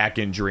 games with a back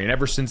injury, and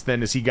ever since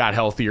then, as he got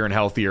healthier and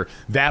healthier,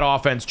 that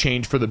offense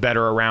changed for the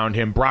better around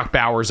him. Brock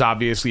Bowers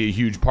obviously a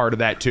huge part of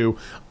that too.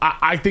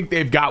 I think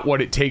they've got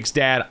what it takes,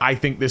 Dad. I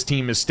think this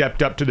team has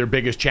stepped up to their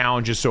biggest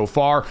challenges so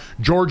far.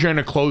 Georgia in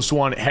a close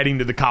one heading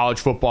to the college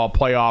football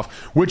playoff,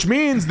 which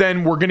means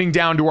then we're getting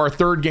down to our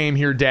third game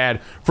here,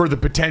 Dad, for the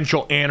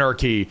potential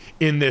anarchy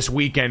in this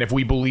weekend if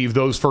we believe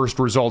those first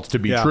results to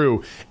be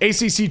true.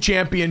 ACC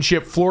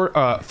Championship,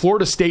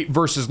 Florida State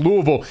versus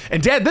Louisville.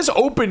 And, Dad, this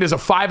opened as a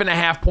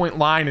 5.5-point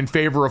line in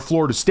favor of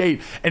Florida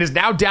State and is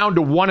now down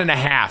to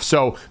 1.5.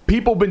 So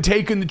people have been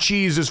taking the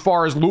cheese as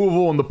far as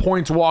Louisville and the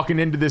points walking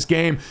into this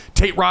game.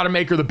 Tate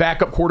Rodemaker, the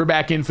backup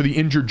quarterback, in for the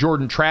injured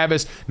Jordan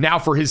Travis. Now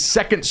for his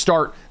second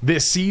start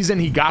this season,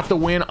 he got the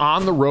win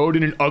on the road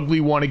in an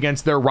ugly one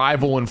against their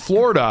rival in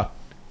Florida.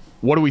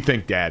 What do we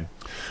think, Dad?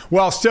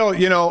 Well, still,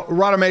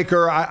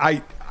 Rodemaker,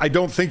 I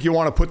don't think you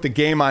want to put the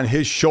game on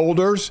his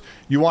shoulders.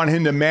 You want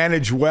him to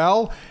manage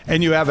well,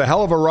 and you have a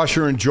hell of a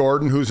rusher in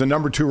Jordan, who's a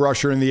number 2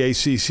 rusher in the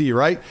ACC,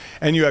 right?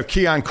 And you have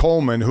Keon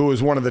Coleman, who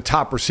is one of the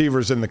top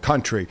receivers in the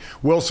country.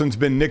 Wilson's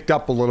been nicked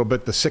up a little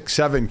bit, the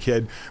 6'7"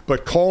 kid,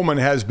 but Coleman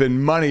has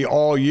been money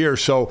all year.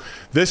 So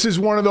this is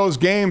one of those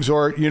games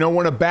where,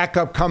 when a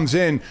backup comes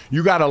in,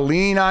 you got to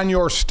lean on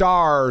your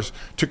stars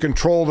to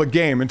control the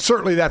game. And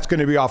certainly that's going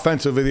to be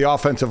offensively, the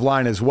offensive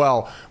line as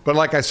well. But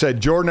like I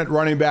said, Jordan at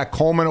running back,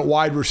 Coleman at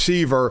wide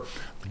receiver,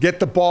 get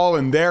the ball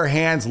in their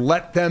hands,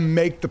 let them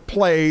make the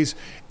plays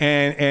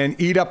and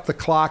eat up the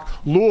clock.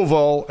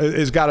 Louisville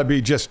has got to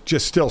be just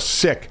still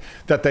sick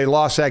that they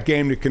lost that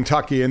game to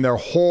Kentucky, and their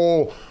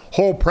whole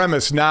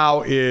premise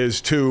now is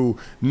to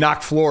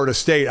knock Florida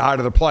State out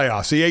of the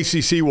playoffs. The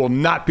ACC will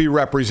not be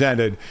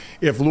represented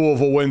if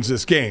Louisville wins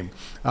this game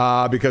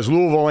because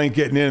Louisville ain't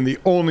getting in. The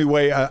only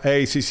way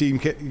ACC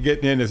can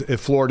get in is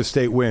if Florida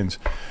State wins.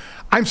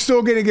 I'm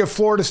still going to give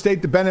Florida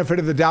State the benefit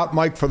of the doubt,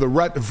 Mike, for the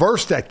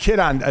verse that kid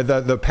on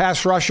the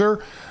pass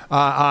rusher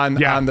on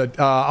the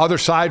other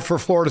side for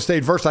Florida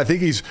State. Verse, I think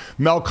he's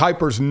Mel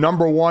Kiper's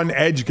number 1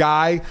 edge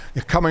guy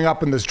coming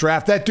up in this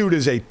draft. That dude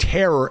is a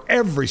terror.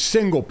 Every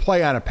single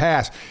play on a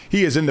pass,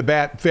 he is in the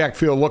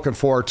backfield looking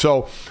for it.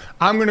 So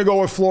I'm going to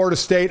go with Florida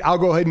State. I'll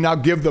go ahead and I'll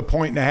give the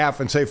 1.5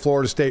 and say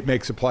Florida State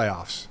makes the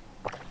playoffs.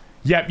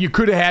 Yep, you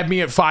could have had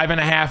me at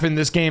 5.5 in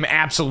this game,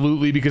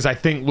 absolutely, because I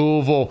think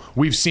Louisville,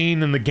 we've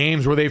seen in the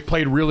games where they've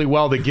played really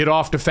well, they get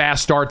off to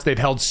fast starts, they've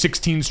held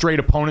 16 straight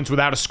opponents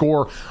without a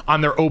score on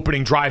their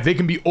opening drive. They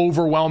can be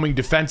overwhelming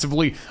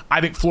defensively.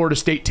 I think Florida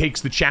State takes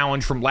the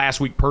challenge from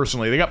last week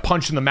personally. They got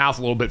punched in the mouth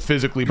a little bit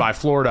physically by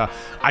Florida.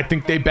 I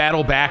think they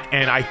battle back,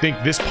 and I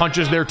think this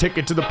punches their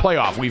ticket to the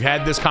playoff. We've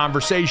had this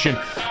conversation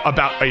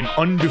about an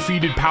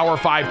undefeated Power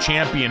 5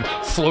 champion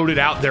floated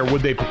out there.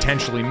 Would they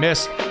potentially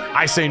miss?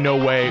 I say no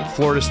way.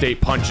 Florida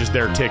State punches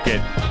their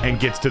ticket and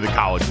gets to the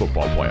college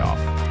football playoff.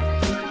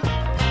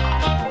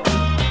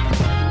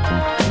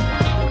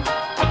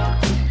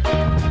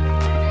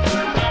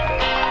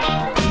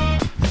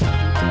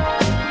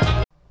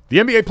 The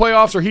NBA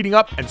playoffs are heating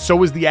up, and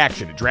so is the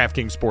action at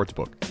DraftKings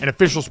Sportsbook, an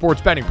official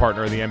sports betting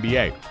partner of the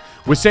NBA.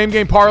 With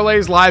same-game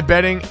parlays, live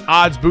betting,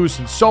 odds boosts,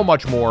 and so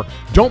much more,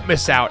 don't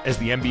miss out as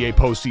the NBA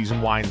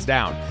postseason winds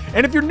down.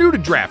 And if you're new to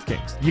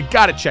DraftKings, you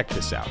got to check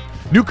this out.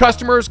 New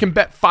customers can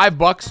bet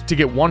 $5 to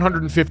get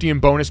 $150 in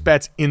bonus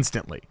bets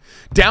instantly.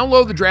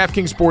 Download the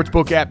DraftKings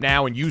Sportsbook app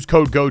now and use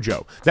code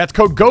GOJO. That's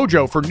code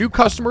GOJO for new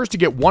customers to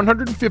get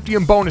 $150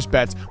 in bonus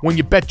bets when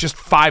you bet just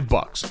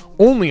 $5.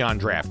 Only on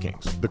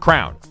DraftKings. The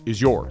crown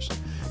is yours.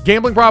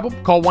 Gambling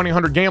problem? Call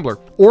 1-800-GAMBLER.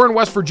 Or in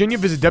West Virginia,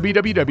 visit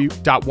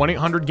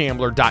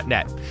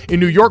www.1800gambler.net. In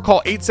New York,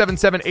 call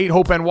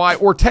 877-8-HOPE-NY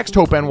or text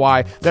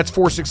HOPE-NY. That's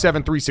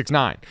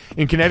 467-369.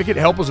 In Connecticut,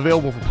 help is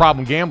available for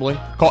problem gambling.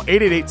 Call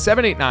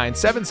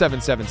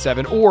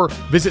 888-789-7777 or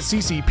visit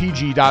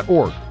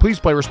ccpg.org. Please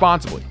play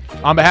responsibly.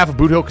 On behalf of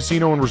Boot Hill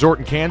Casino and Resort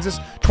in Kansas,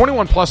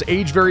 21 plus,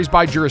 age varies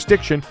by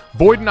jurisdiction,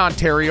 void in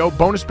Ontario,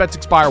 bonus bets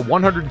expire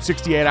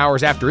 168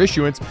 hours after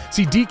issuance.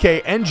 See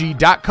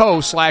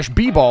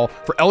dkng.co/bball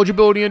for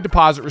eligibility and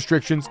deposit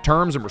restrictions,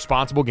 terms, and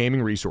responsible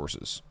gaming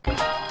resources.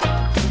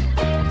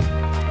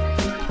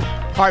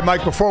 All right,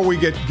 Mike, before we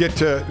get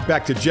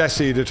back to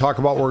Jesse to talk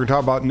about what we're going to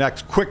talk about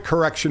next, quick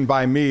correction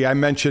by me. I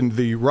mentioned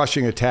the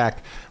rushing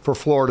attack for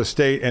Florida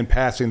State and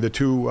passing the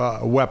two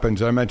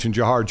weapons. I mentioned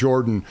Jahar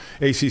Jordan,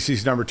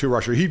 ACC's number 2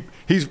 rusher.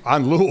 He's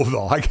on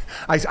Louisville.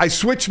 I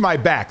switched my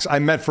backs. I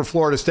meant for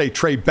Florida State,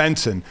 Trey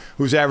Benson,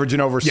 who's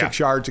averaging over 6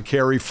 yards a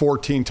carry,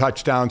 14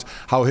 touchdowns,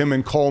 how him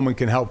and Coleman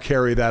can help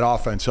carry that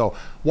offense. So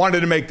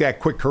wanted to make that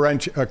quick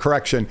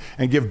correction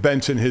and give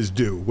Benson his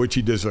due, which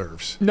he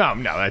deserves. No,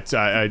 that's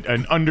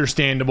an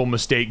understandable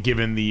mistake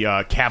given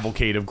the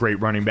cavalcade of great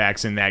running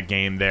backs in that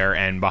game there,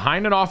 and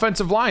behind an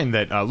offensive line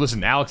that,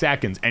 listen, Alex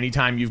Atkins,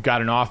 anytime you've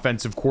got an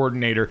offensive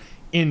coordinator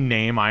in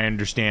name, I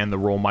understand the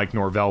role Mike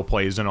Norvell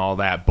plays and all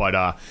that,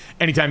 but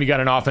anytime you got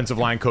an offensive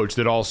line coach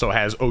that also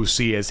has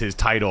OC as his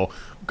title,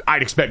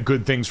 I'd expect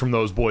good things from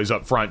those boys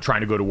up front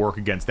trying to go to work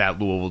against that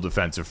Louisville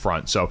defensive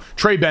front. So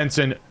Trey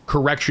Benson,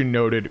 correction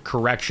noted,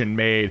 correction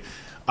made.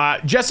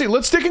 Jesse,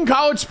 let's stick in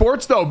college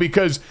sports, though,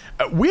 because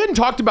we hadn't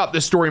talked about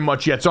this story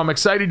much yet, so I'm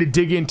excited to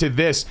dig into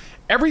this.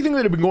 Everything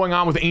that had been going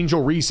on with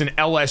Angel Reese and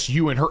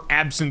LSU and her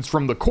absence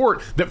from the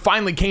court that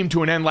finally came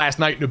to an end last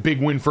night in a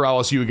big win for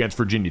LSU against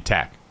Virginia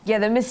Tech. Yeah,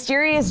 the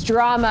mysterious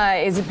drama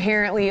is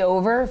apparently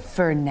over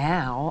for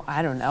now.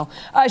 I don't know.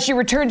 She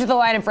returned to the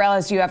lineup for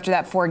LSU after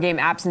that 4-game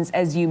absence,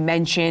 as you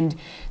mentioned.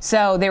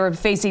 So they were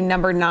facing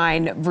number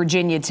 9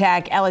 Virginia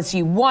Tech.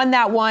 LSU won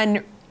that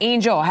one.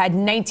 Angel had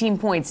 19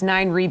 points,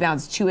 9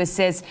 rebounds, 2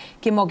 assists.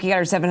 Kim Mulkey got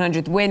her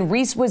 700th win.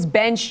 Reese was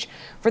benched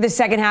for the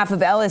second half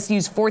of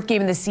LSU's 4th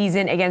game of the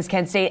season against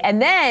Kent State.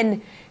 And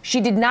then she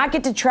did not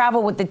get to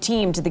travel with the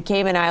team to the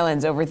Cayman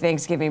Islands over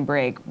Thanksgiving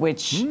break,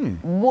 which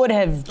would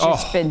have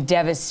just been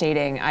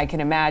devastating, I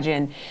can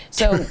imagine.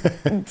 So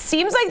it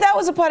seems like that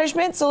was a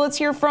punishment. So let's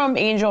hear from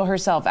Angel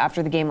herself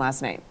after the game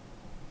last night.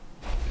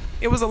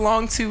 It was a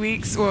long 2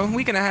 weeks, or a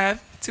week and a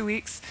half, 2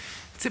 weeks,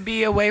 to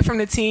be away from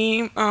the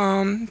team.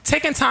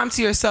 Taking time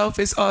to yourself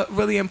is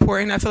really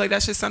important. I feel like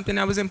that's just something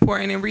that was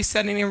important, and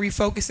resetting and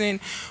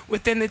refocusing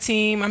within the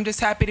team. I'm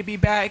just happy to be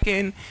back,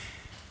 and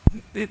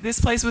this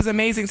place was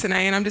amazing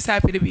tonight, and I'm just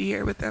happy to be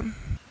here with them.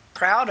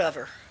 Proud of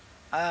her.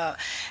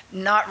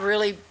 Not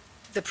really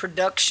the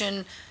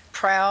production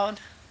proud,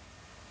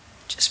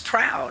 just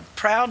proud.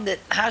 Proud that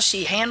how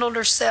she handled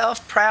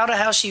herself, proud of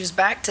how she was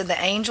back to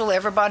the Angel,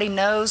 everybody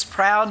knows,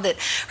 proud that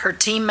her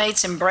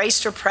teammates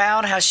embraced her,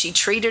 proud how she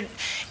treated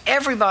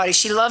everybody.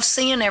 She loves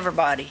seeing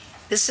everybody.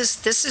 This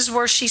is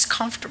where she's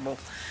comfortable.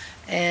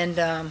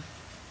 And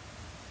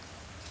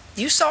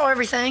you saw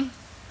everything.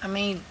 I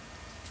mean,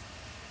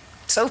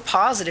 so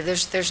positive.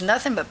 There's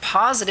nothing but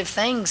positive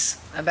things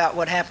about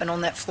what happened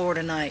on that floor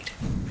tonight.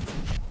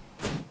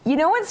 You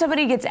know when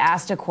somebody gets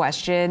asked a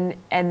question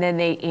and then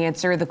they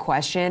answer the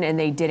question and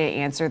they didn't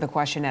answer the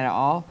question at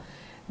all?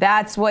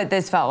 That's what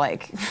this felt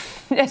like.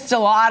 Just a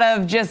lot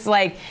of just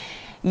like,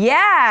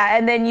 yeah,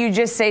 and then you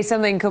just say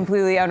something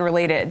completely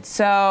unrelated.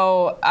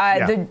 So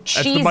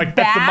she's back.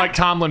 That's the Mike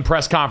Tomlin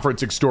press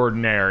conference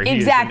extraordinaire.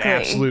 Exactly. He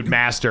is an absolute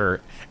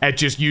master at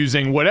just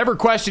using whatever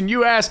question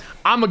you ask,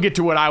 I'm going to get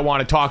to what I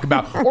want to talk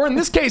about. Or in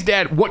this case,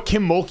 Dad, what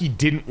Kim Mulkey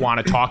didn't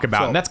want to talk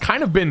about. And that's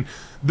kind of been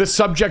the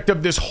subject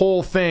of this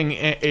whole thing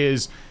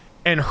is,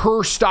 and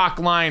her stock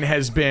line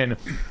has been,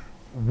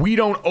 we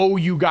don't owe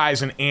you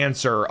guys an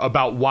answer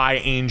about why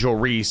Angel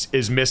Reese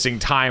is missing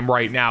time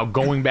right now,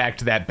 going back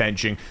to that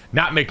benching,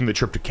 not making the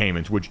trip to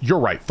Cayman's, which you're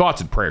right,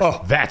 thoughts and prayers.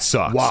 Oh, that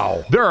sucks.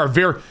 Wow. There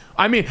are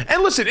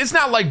and listen, it's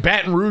not like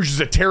Baton Rouge is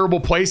a terrible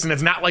place, and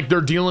it's not like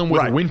they're dealing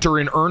with winter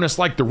in earnest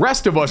like the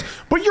rest of us,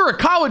 but you're a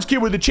college kid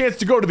with a chance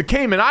to go to the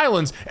Cayman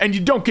Islands, and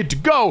you don't get to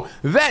go.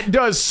 That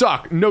does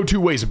suck. No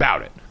two ways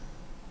about it.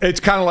 It's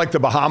kind of like the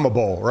Bahama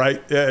Bowl,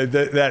 right?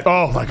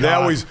 Oh, my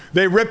God.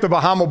 They rip the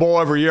Bahama Bowl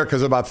every year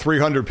because about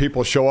 300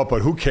 people show up,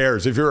 but who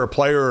cares? If you're a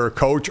player or a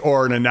coach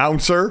or an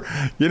announcer,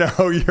 you're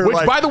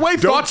Which, by the way,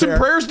 thoughts and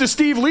prayers to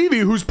Steve Levy,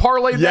 who's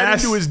parlayed that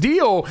into his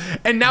deal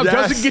and now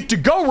doesn't get to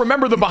go.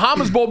 Remember, the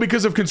Bahamas Bowl,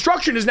 because of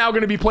construction, is now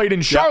going to be played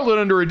in Charlotte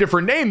under a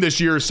different name this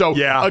year. So,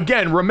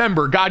 again,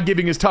 remember, God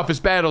giving his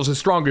toughest battles his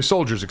strongest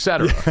soldiers,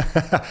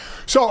 etc.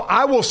 So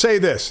I will say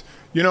this.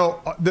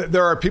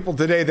 There are people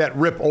today that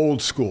rip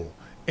old school.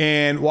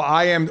 And while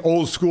I am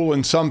old school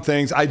in some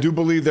things, I do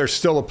believe there's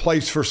still a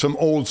place for some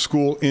old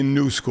school in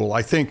new school.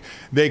 I think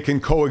they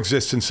can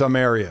coexist in some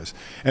areas.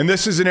 And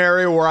this is an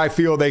area where I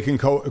feel they can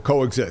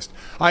coexist.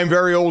 I'm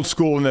very old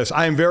school in this.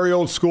 I am very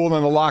old school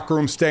in the locker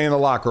room, stay in the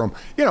locker room.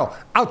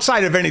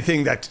 Outside of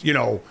anything that,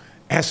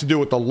 has to do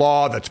with the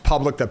law that's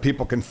public that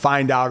people can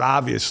find out,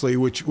 obviously,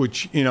 which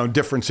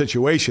different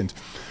situations.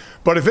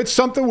 But if it's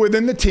something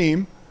within the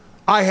team,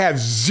 I have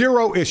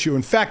zero issue.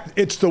 In fact,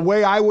 it's the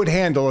way I would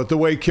handle it, the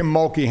way Kim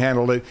Mulkey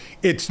handled it.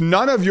 It's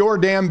none of your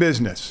damn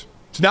business.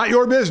 It's not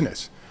your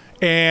business.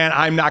 And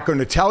I'm not going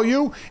to tell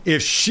you.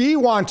 If she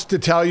wants to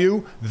tell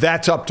you,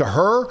 that's up to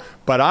her.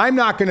 But I'm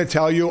not going to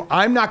tell you.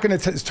 I'm not going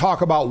to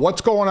talk about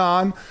what's going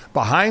on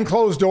behind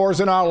closed doors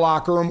in our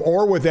locker room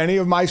or with any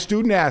of my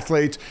student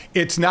athletes.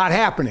 It's not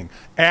happening.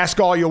 Ask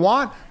all you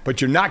want, but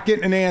you're not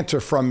getting an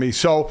answer from me.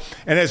 So,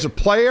 and as a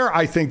player,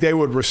 I think they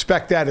would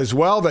respect that as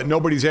well, that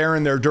nobody's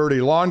airing their dirty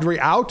laundry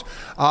out.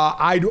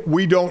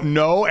 We don't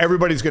know.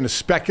 Everybody's going to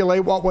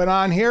speculate what went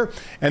on here.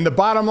 And the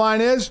bottom line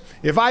is,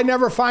 if I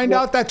never find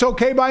out, that's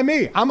okay by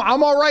me. I'm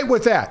all right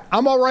with that.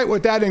 I'm all right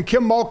with that. And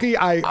Kim Mulkey,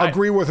 I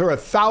agree with her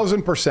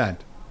 1,000%.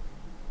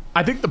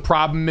 I think the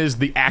problem is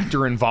the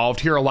actor involved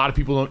here. A lot of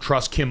people don't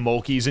trust Kim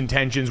Mulkey's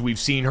intentions. We've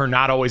seen her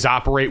not always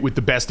operate with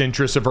the best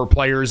interests of her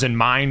players in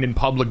mind in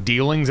public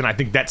dealings, and I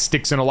think that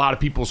sticks in a lot of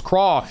people's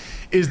craw,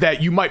 is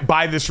that you might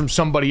buy this from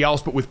somebody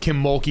else, but with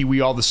Kim Mulkey, we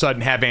all of a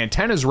sudden have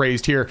antennas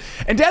raised here.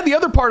 And, Dad, the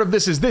other part of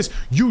this is this.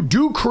 You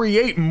do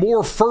create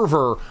more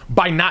fervor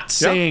by not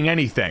saying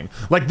anything.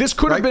 Like, this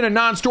could have been a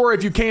non-story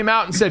if you came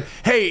out and said,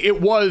 hey,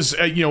 it was,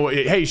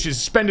 hey, she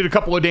suspended a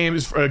couple of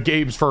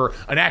games for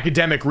an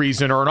academic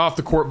reason or an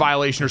off-the-court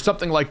violation or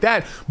something like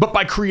that. But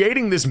by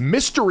creating this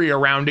mystery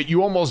around it,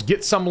 you almost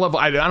get some level,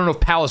 I don't know if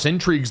palace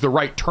intrigue's the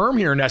right term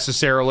here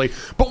necessarily,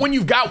 but when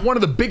you've got one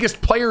of the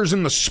biggest players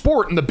in the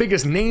sport and the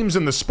biggest names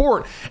in the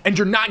sport, and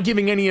you're not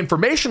giving any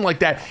information like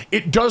that,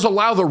 it does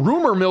allow the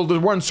rumor mill to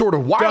run sort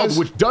of wild,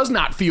 which does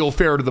not feel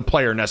fair to the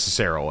player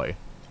necessarily.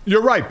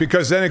 You're right,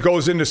 because then it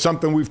goes into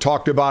something we've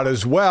talked about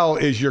as well,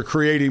 is you're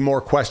creating more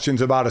questions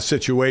about a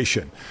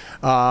situation.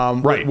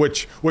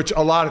 Which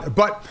a lot of,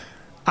 but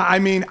I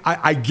mean,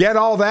 I get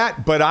all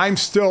that, but I'm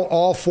still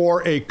all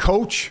for a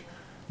coach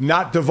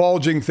not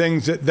divulging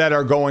things that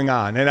are going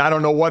on. And I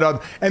don't know what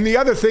other. And the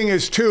other thing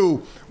is,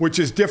 too, which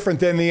is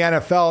different than the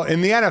NFL.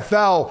 In the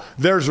NFL,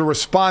 there's a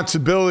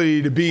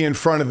responsibility to be in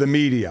front of the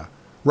media,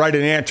 right,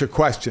 and answer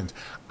questions.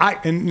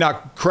 And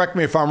now, correct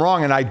me if I'm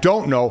wrong, and I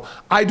don't know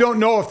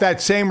if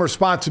that same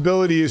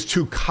responsibility is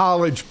to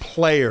college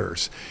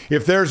players.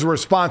 If there's a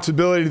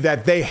responsibility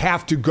that they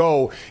have to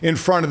go in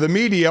front of the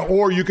media,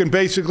 or you can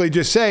basically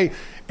just say,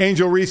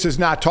 Angel Reese is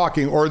not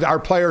talking, or our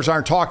players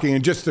aren't talking,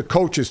 and just the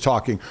coach is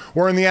talking.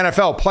 Or in the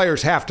NFL,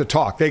 players have to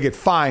talk. They get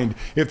fined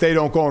if they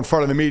don't go in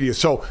front of the media.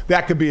 So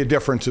that could be a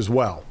difference as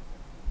well.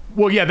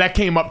 Well, yeah, that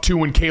came up, too,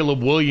 when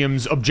Caleb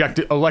Williams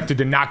elected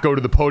to not go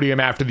to the podium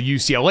after the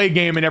UCLA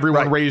game, and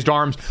everyone raised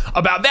arms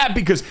about that,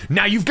 because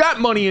now you've got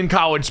money in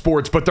college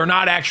sports, but they're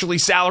not actually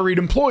salaried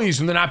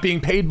employees, and they're not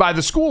being paid by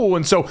the school,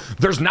 and so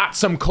there's not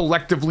some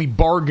collectively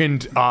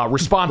bargained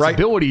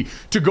responsibility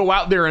to go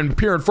out there and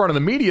appear in front of the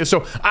media.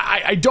 So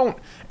I don't,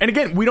 and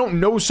again, we don't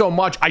know so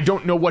much. I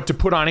don't know what to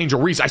put on Angel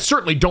Reese. I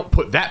certainly don't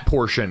put that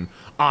portion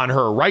on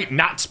her, right?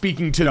 Not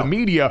speaking to the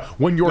media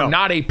when you're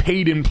not a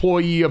paid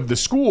employee of the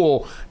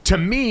school. To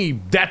me,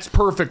 that's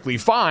perfectly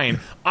fine.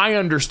 I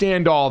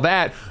understand all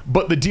that,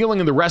 but the dealing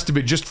and the rest of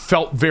it just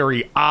felt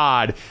very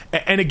odd.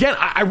 And again,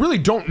 I really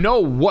don't know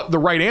what the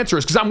right answer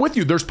is, because I'm with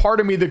you. There's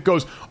part of me that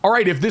goes, all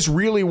right, if this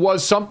really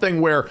was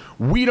something where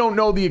we don't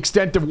know the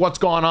extent of what's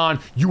gone on,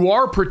 you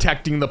are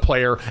protecting the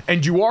player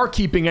and you are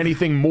keeping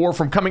anything more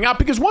from coming out,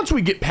 because once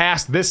we get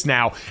past this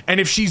now, and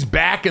if she's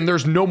back and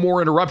there's no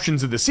more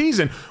interruptions of the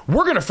season,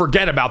 we're going to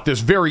forget about this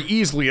very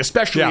easily,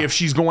 especially if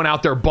she's going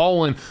out there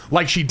balling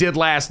like she did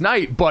last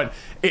night. But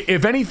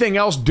if anything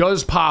else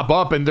does pop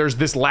up and there's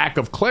this lack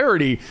of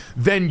clarity,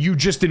 then you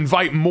just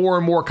invite more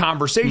and more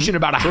conversation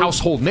about a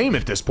household name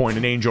at this point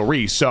in Angel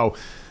Reese. So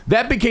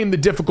that became the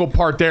difficult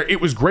part there. It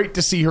was great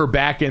to see her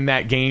back in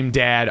that game,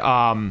 Dad.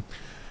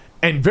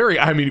 And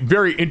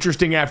very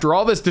interesting after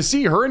all this to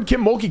see her and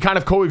Kim Mulkey kind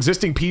of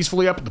coexisting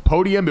peacefully up at the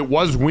podium. It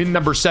was win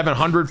number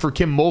 700 for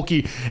Kim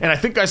Mulkey. And I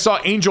think I saw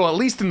Angel, at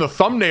least in the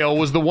thumbnail,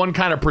 was the one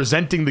kind of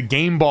presenting the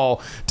game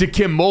ball to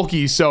Kim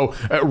Mulkey. So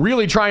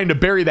really trying to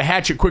bury the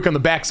hatchet quick on the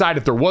backside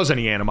if there was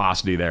any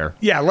animosity there.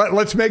 Yeah,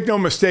 let's make no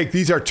mistake.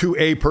 These are two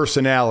A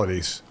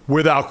personalities.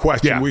 Without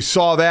question. Yeah. We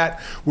saw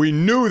that. We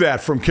knew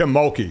that from Kim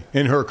Mulkey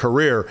in her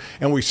career.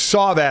 And we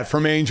saw that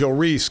from Angel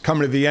Reese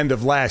coming to the end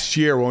of last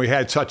year when we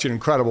had such an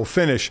incredible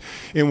finish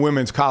in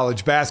women's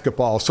college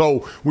basketball.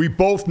 So we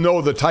both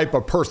know the type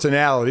of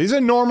personalities.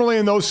 And normally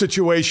in those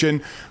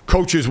situations,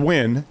 coaches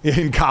win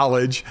in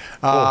college,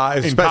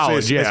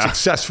 especially as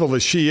successful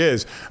as she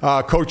is.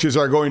 Coaches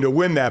are going to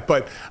win that.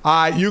 But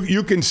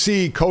you can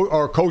see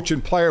coach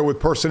and player with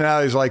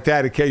personalities like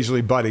that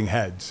occasionally butting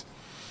heads.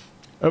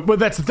 But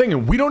that's the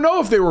thing. We don't know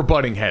if they were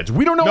butting heads.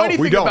 We don't know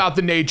anything about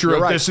the nature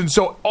of this. And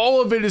so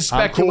all of it is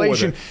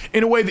speculation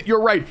in a way that,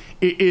 you're right,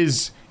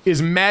 is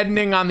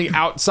maddening on the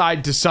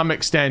outside to some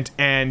extent.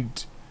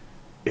 And,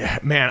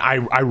 man,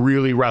 I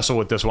really wrestle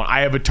with this one.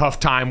 I have a tough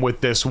time with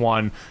this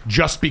one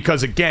just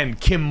because, again,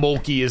 Kim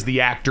Mulkey is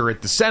the actor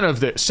at the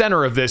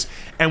center of this,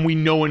 and we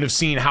know and have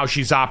seen how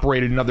she's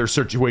operated in other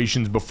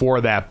situations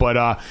before that.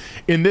 But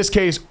in this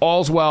case,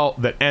 all's well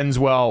that ends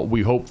well.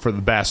 We hope for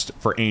the best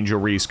for Angel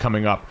Reese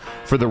coming up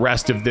for the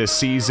rest of this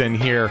season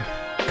here.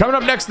 Coming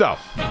up next, though,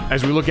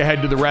 as we look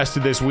ahead to the rest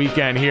of this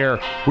weekend here,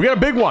 we got a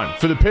big one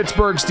for the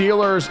Pittsburgh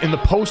Steelers in the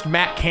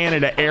post-Matt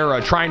Canada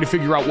era, trying to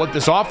figure out what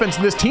this offense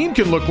and this team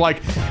can look like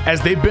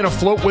as they've been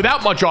afloat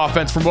without much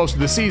offense for most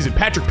of the season.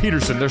 Patrick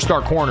Peterson, their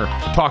star corner,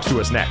 talks to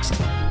us next.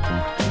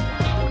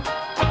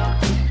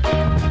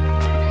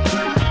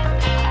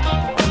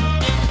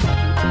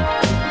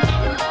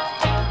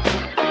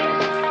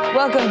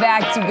 Welcome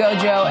back to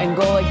Gojo and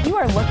Golic. You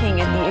are looking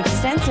at the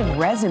extensive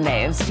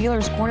resume of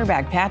Steelers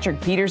cornerback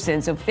Patrick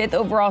Peterson. So 5th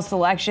overall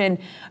selection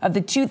of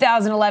the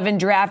 2011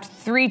 draft,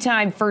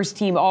 3-time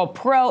first-team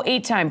All-Pro,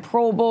 8-time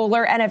Pro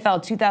Bowler,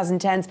 NFL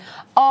 2010s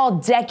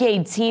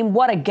All-Decade Team.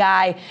 What a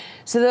guy.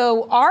 So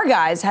though our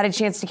guys had a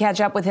chance to catch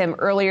up with him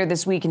earlier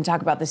this week and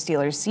talk about the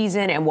Steelers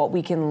season and what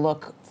we can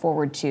look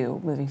forward to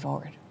moving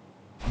forward.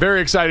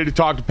 Very excited to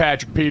talk to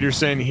Patrick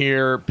Peterson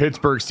here,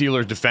 Pittsburgh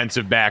Steelers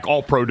defensive back,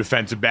 all-pro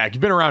defensive back. You've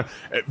been around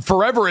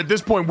forever at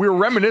this point. We were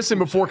reminiscing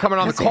before coming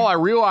on the call. I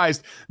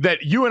realized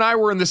that you and I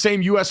were in the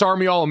same U.S.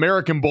 Army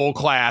All-American Bowl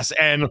class,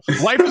 and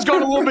life has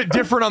gone a little bit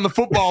different on the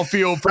football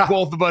field for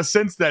both of us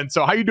since then.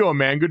 So how you doing,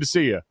 man? Good to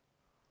see you.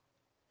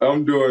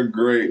 I'm doing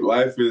great.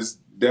 Life is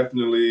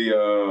definitely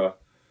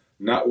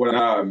not what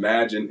I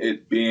imagine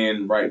it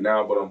being right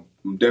now, but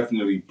I'm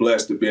definitely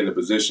blessed to be in the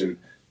position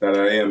that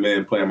I am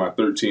in, playing my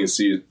 13th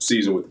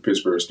season with the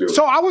Pittsburgh Steelers.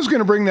 So I was going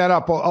to bring that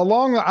up.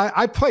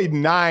 I played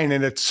 9,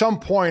 and at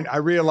some point I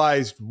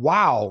realized,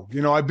 wow,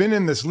 I've been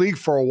in this league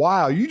for a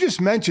while. You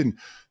just mentioned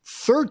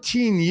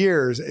 13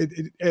 years.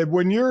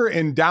 When you're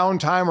in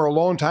downtime or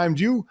alone time,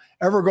 do you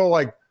ever go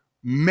like,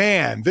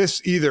 man,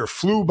 this either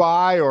flew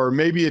by or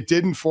maybe it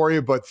didn't for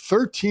you, but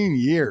 13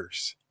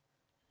 years?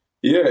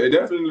 Yeah, it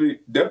definitely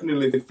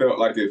felt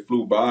like it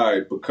flew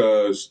by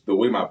because the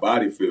way my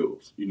body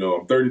feels.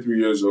 I'm 33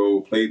 years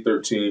old, played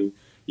 13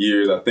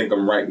 years. I think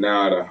I'm right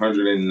now at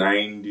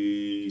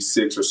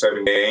 196 or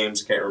 7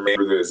 games. Can't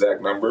remember the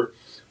exact number.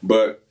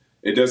 But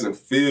it doesn't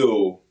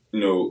feel,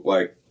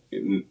 like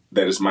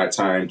that it's my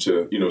time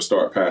to,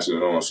 start passing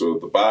it on. So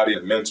the body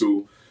and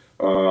mental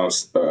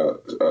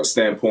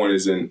standpoint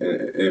is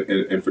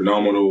in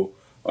phenomenal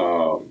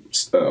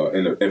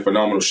in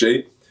phenomenal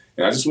shape.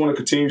 And I just want to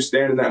continue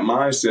staying in that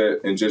mindset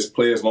and just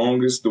play as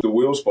long as the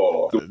wheels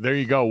fall off. There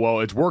you go.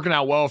 Well, it's working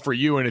out well for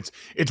you, and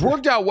it's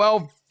worked out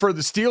well for the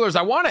Steelers.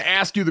 I want to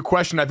ask you the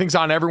question I think is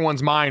on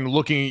everyone's mind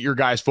looking at your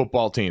guys'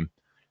 football team.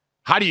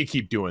 How do you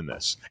keep doing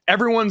this?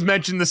 Everyone's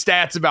mentioned the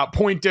stats about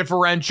point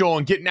differential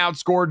and getting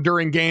outscored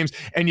during games,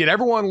 and yet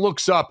everyone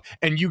looks up,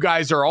 and you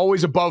guys are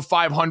always above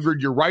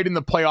 500. You're right in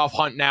the playoff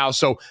hunt now.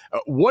 So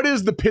what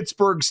is the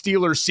Pittsburgh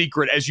Steelers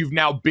secret as you've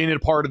now been a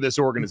part of this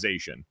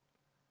organization?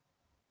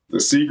 The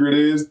secret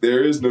is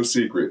there is no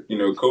secret.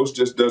 Coach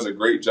just does a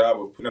great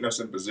job of putting us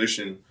in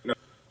position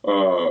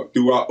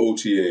throughout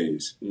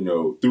OTAs,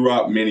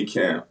 throughout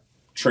minicamp,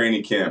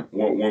 training camp,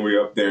 when we're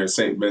up there in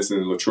St.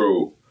 Vincent and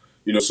Latrobe.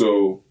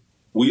 So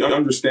we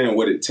understand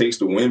what it takes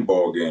to win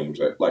ball games.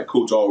 Like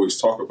Coach always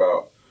talk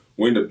about,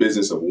 we're in the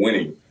business of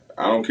winning.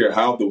 I don't care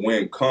how the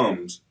win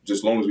comes, just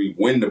as long as we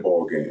win the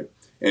ball game.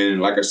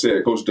 And like I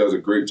said, Coach does a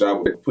great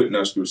job of putting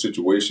us through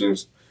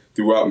situations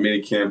throughout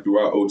minicamp,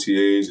 throughout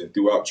OTAs, and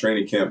throughout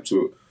training camp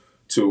to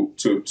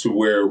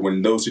where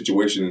when those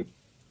situations,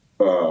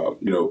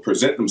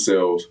 present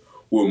themselves,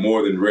 we're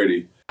more than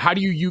ready. How do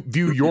you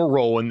view your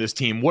role in this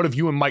team? What have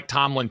you and Mike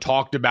Tomlin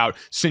talked about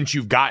since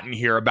you've gotten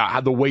here about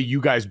how the way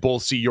you guys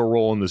both see your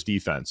role in this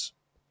defense?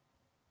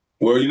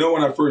 Well,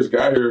 when I first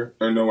got here,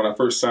 when I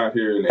first signed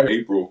here in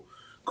April,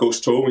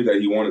 Coach told me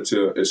that he wanted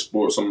to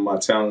explore some of my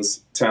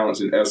talents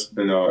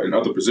in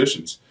other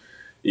positions.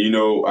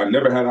 I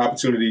never had an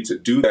opportunity to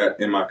do that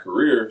in my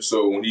career.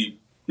 So when he,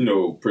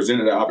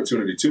 presented that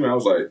opportunity to me, I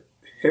was like,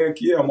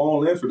 heck yeah, I'm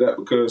all in for that,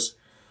 because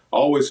I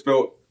always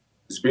felt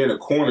as being a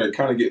corner, it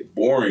kind of get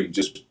boring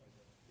just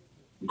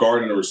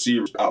guarding the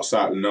receivers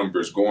outside the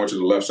numbers, going to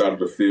the left side of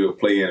the field,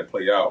 play in and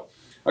play out.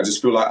 I just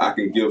feel like I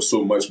can give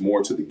so much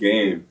more to the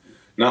game,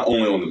 not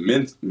only on the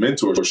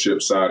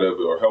mentorship side of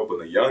it or helping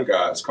the young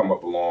guys come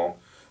up along,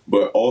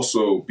 but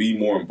also be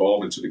more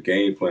involved into the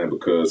game plan,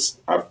 because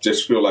I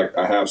just feel like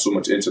I have so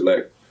much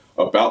intellect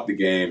about the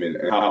game and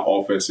how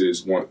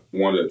offenses want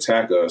to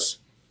attack us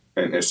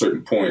and at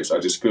certain points. I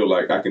just feel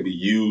like I can be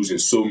used in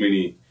so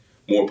many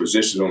more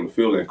positions on the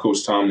field, and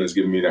Coach Tomlin has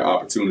given me that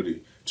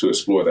opportunity to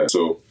explore that.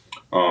 So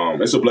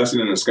it's a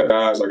blessing in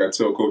disguise. Like I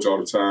tell Coach all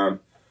the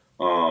time,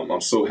 I'm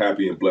so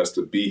happy and blessed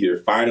to be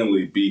here,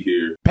 finally be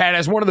here. Pat,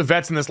 as one of the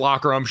vets in this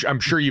locker room, I'm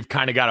sure you've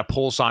kind of got a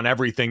pulse on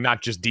everything,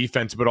 not just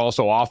defense, but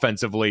also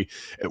offensively.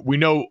 We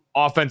know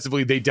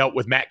offensively they dealt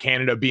with Matt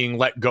Canada being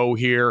let go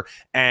here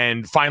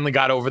and finally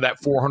got over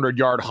that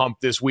 400-yard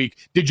hump this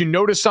week. Did you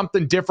notice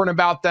something different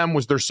about them?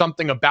 Was there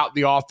something about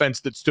the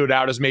offense that stood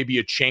out as maybe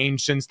a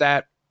change since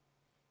that?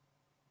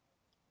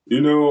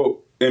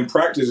 In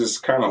practice, it's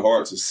kind of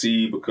hard to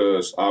see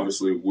because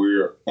obviously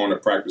we're on the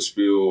practice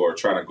field or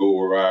trying to go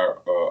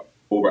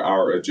over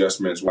our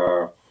adjustments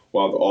while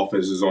the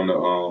offense is on the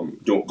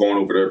going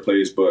over their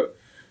plays. But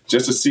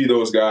just to see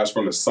those guys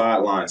from the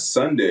sideline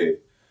Sunday,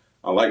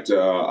 I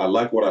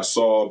like what I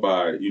saw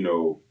by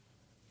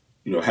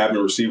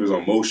having receivers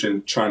on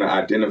motion, trying to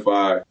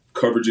identify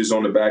coverages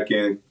on the back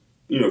end,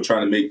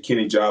 trying to make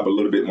Kenny's job a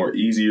little bit more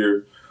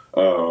easier.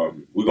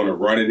 We're going to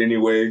run it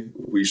anyway.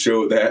 We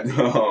showed that.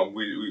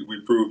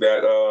 We proved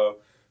that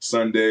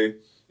Sunday.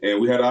 And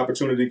we had an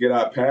opportunity to get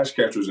our pass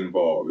catchers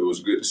involved. It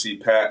was good to see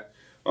Pat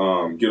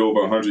get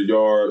over 100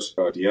 yards.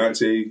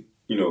 Deontay,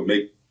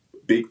 make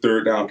big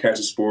third down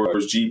catches for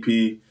us.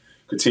 GP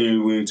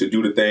continuing to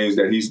do the things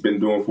that he's been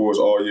doing for us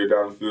all year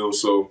down the field.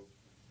 So,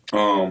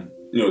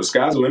 the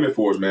sky's the limit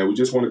for us, man. We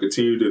just want to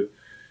continue to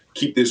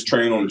keep this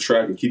train on the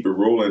track and keep it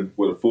rolling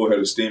with a full head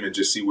of steam and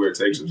just see where it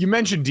takes us. You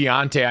mentioned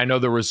Deontay. I know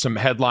there was some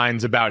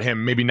headlines about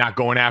him maybe not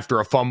going after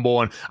a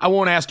fumble, and I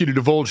won't ask you to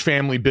divulge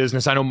family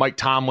business. I know Mike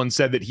Tomlin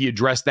said that he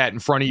addressed that in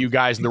front of you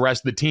guys and the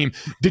rest of the team.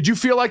 Did you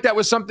feel like that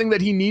was something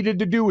that he needed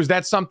to do? Was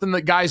that something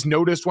that guys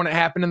noticed when it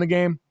happened in the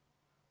game?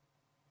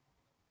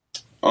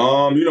 I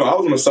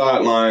was on the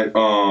sideline,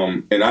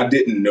 and I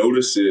didn't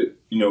notice it,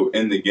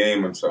 in the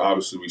game until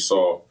obviously we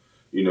saw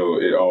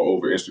it all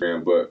over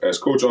Instagram. But as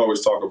Coach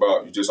always talk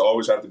about, you just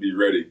always have to be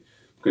ready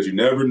because you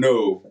never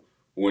know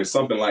when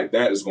something like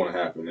that is going to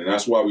happen. And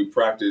that's why we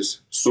practice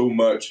so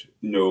much,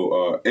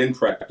 in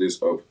practice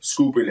of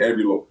scooping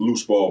every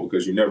loose ball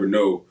because you never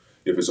know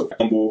if it's a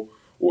fumble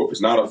or if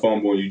it's not a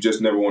fumble. And you just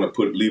never want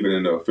to leave it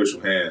in the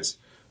official hands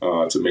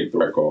to make the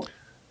right call.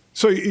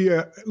 So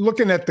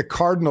looking at the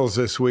Cardinals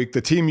this week,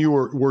 the team you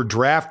were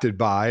drafted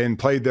by and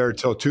played there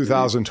until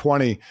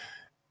 2020,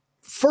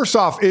 first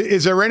off,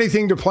 is there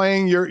anything to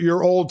playing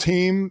your old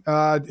team?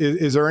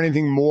 Is there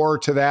anything more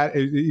to that,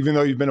 even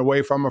though you've been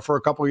away from them for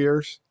a couple of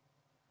years?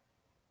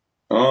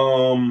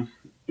 You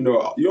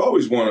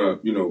always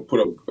want to,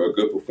 put up a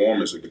good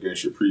performance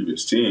against your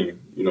previous team,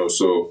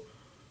 so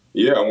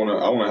yeah, I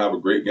want to have a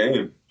great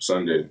game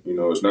Sunday.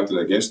 It's nothing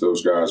against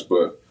those guys,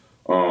 but,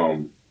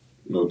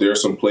 there are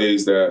some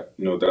plays that,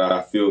 that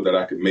I feel that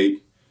I could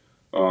make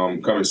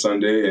coming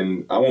Sunday,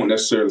 and I won't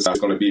necessarily say it's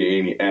going to be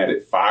any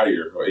added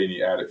fire or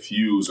any added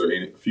fuse or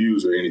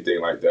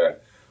anything like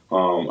that.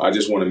 I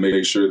just want to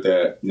make sure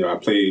that, I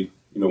play,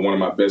 one of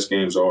my best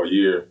games all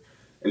year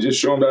and just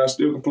show them that I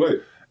still can play.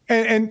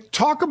 And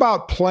talk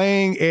about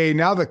playing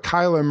now that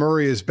Kyler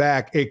Murray is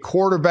back, a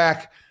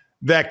quarterback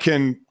that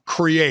can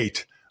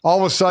create. All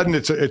of a sudden,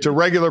 it's a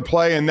regular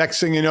play, and next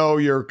thing you know,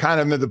 you're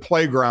kind of in the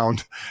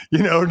playground,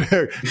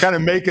 kind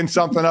of making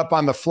something up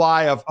on the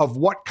fly of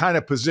what kind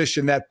of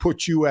position that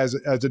puts you as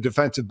a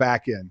defensive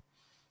back in.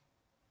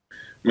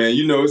 Man,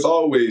 it's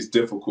always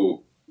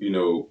difficult,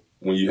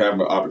 when you have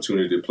an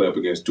opportunity to play up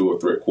against dual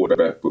threat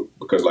quarterback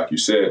because, like you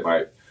said,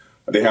 Mike,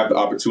 they have the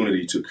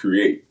opportunity to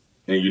create.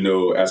 And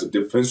as a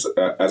defensive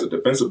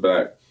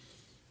back,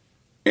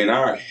 in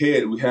our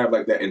head, we have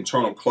like that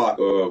internal clock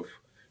of,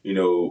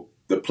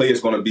 the play is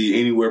going to be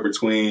anywhere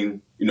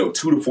between, 2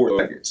 to 4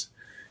 seconds.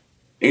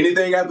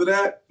 Anything after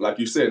that, like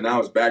you said,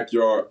 now it's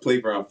backyard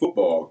playground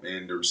football,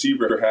 and the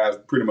receiver will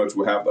have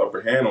the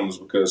upper hand on us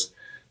because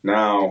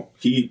now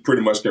he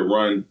pretty much can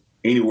run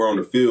anywhere on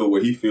the field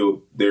where he feels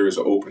there is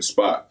an open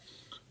spot.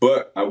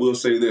 But I will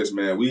say this,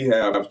 man, we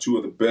have two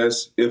of the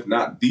best, if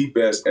not the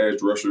best,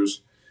 edge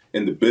rushers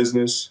in the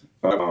business.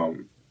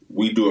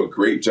 We do a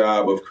great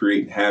job of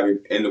creating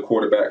havoc in the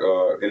quarterback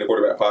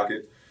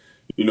pocket.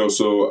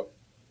 So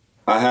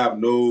I have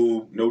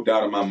no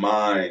doubt in my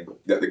mind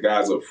that the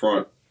guys up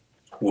front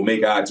will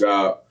make our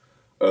job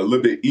a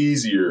little bit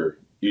easier,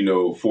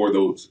 for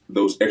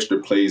those extra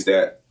plays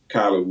that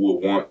Kyler will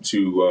want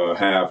to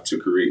have to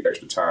create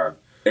extra time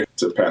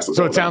to pass the ball.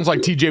 So it sounds like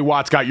TJ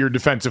Watt's got your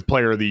Defensive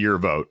Player of the Year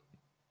vote.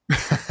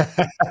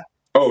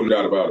 Oh, no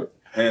doubt about it.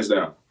 Hands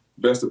down.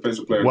 Best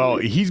defensive player. Well,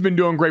 he's been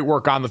doing great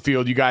work on the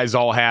field. You guys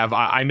all have.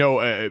 I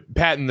know,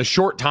 Pat, in the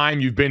short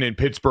time you've been in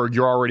Pittsburgh,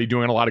 you're already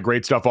doing a lot of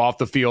great stuff off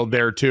the field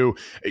there, too.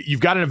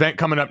 You've got an event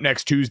coming up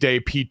next Tuesday,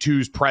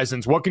 P2's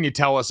Presence. What can you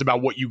tell us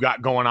about what you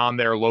got going on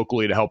there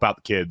locally to help out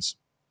the kids?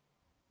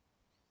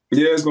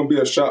 Yeah, it's going to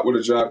be a shot with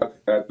a jock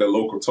at the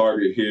local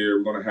Target here.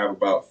 We're going to have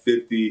about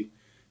 50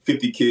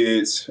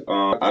 kids.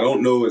 I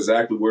don't know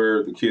exactly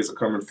where the kids are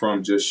coming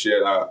from just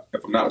yet.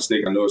 If I'm not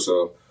mistaken, I know it's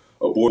a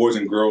boys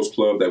and girls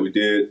club that we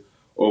did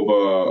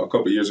over a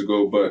couple of years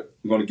ago, but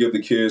I'm going to give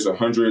the kids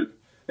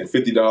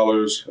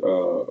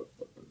 $150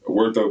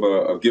 worth of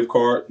a gift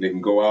card. They can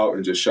go out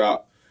and just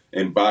shop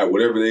and buy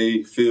whatever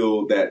they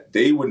feel that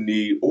they would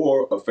need,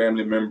 or a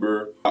family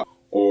member,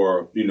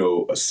 or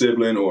a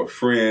sibling or a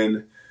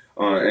friend.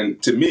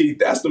 And to me,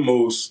 that's the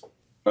most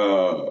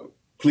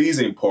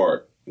pleasing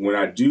part when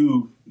I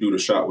do the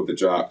shop with the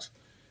jocks,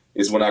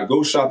 is when I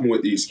go shopping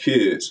with these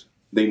kids.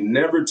 They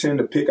never tend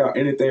to pick out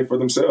anything for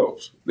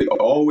themselves. They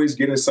always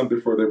getting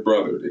something for their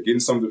brother. They're getting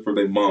something for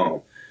their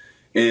mom.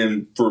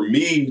 And for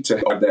me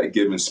to have that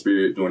giving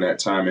spirit during that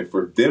time, and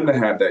for them to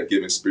have that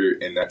giving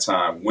spirit in that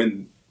time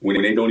when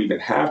they don't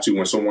even have to,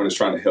 when someone is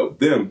trying to help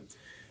them,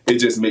 it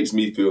just makes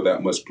me feel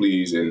that much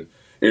pleased. And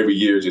every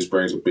year just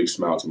brings a big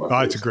smile to my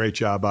face. It's a great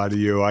job out of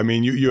you. I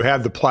mean, you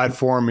have the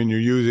platform and you're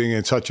using it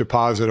in such a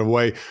positive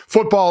way.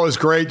 Football is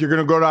great. You're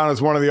going to go down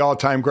as one of the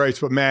all-time greats,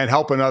 but man,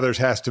 helping others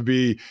has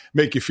to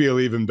make you feel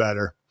even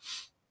better.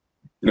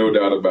 No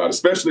doubt about it,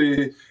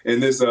 especially in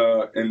this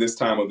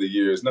time of the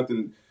year. It's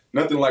nothing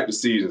like the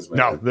seasons, man.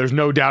 No, there's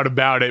no doubt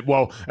about it.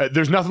 Well,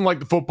 there's nothing like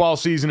the football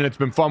season, and it's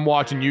been fun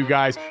watching you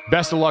guys.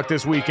 Best of luck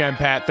this weekend,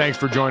 Pat. Thanks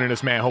for joining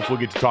us, man. Hopefully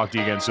we'll get to talk to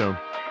you again soon.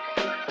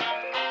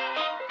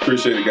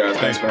 Appreciate it, guys.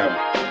 Thanks for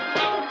having me.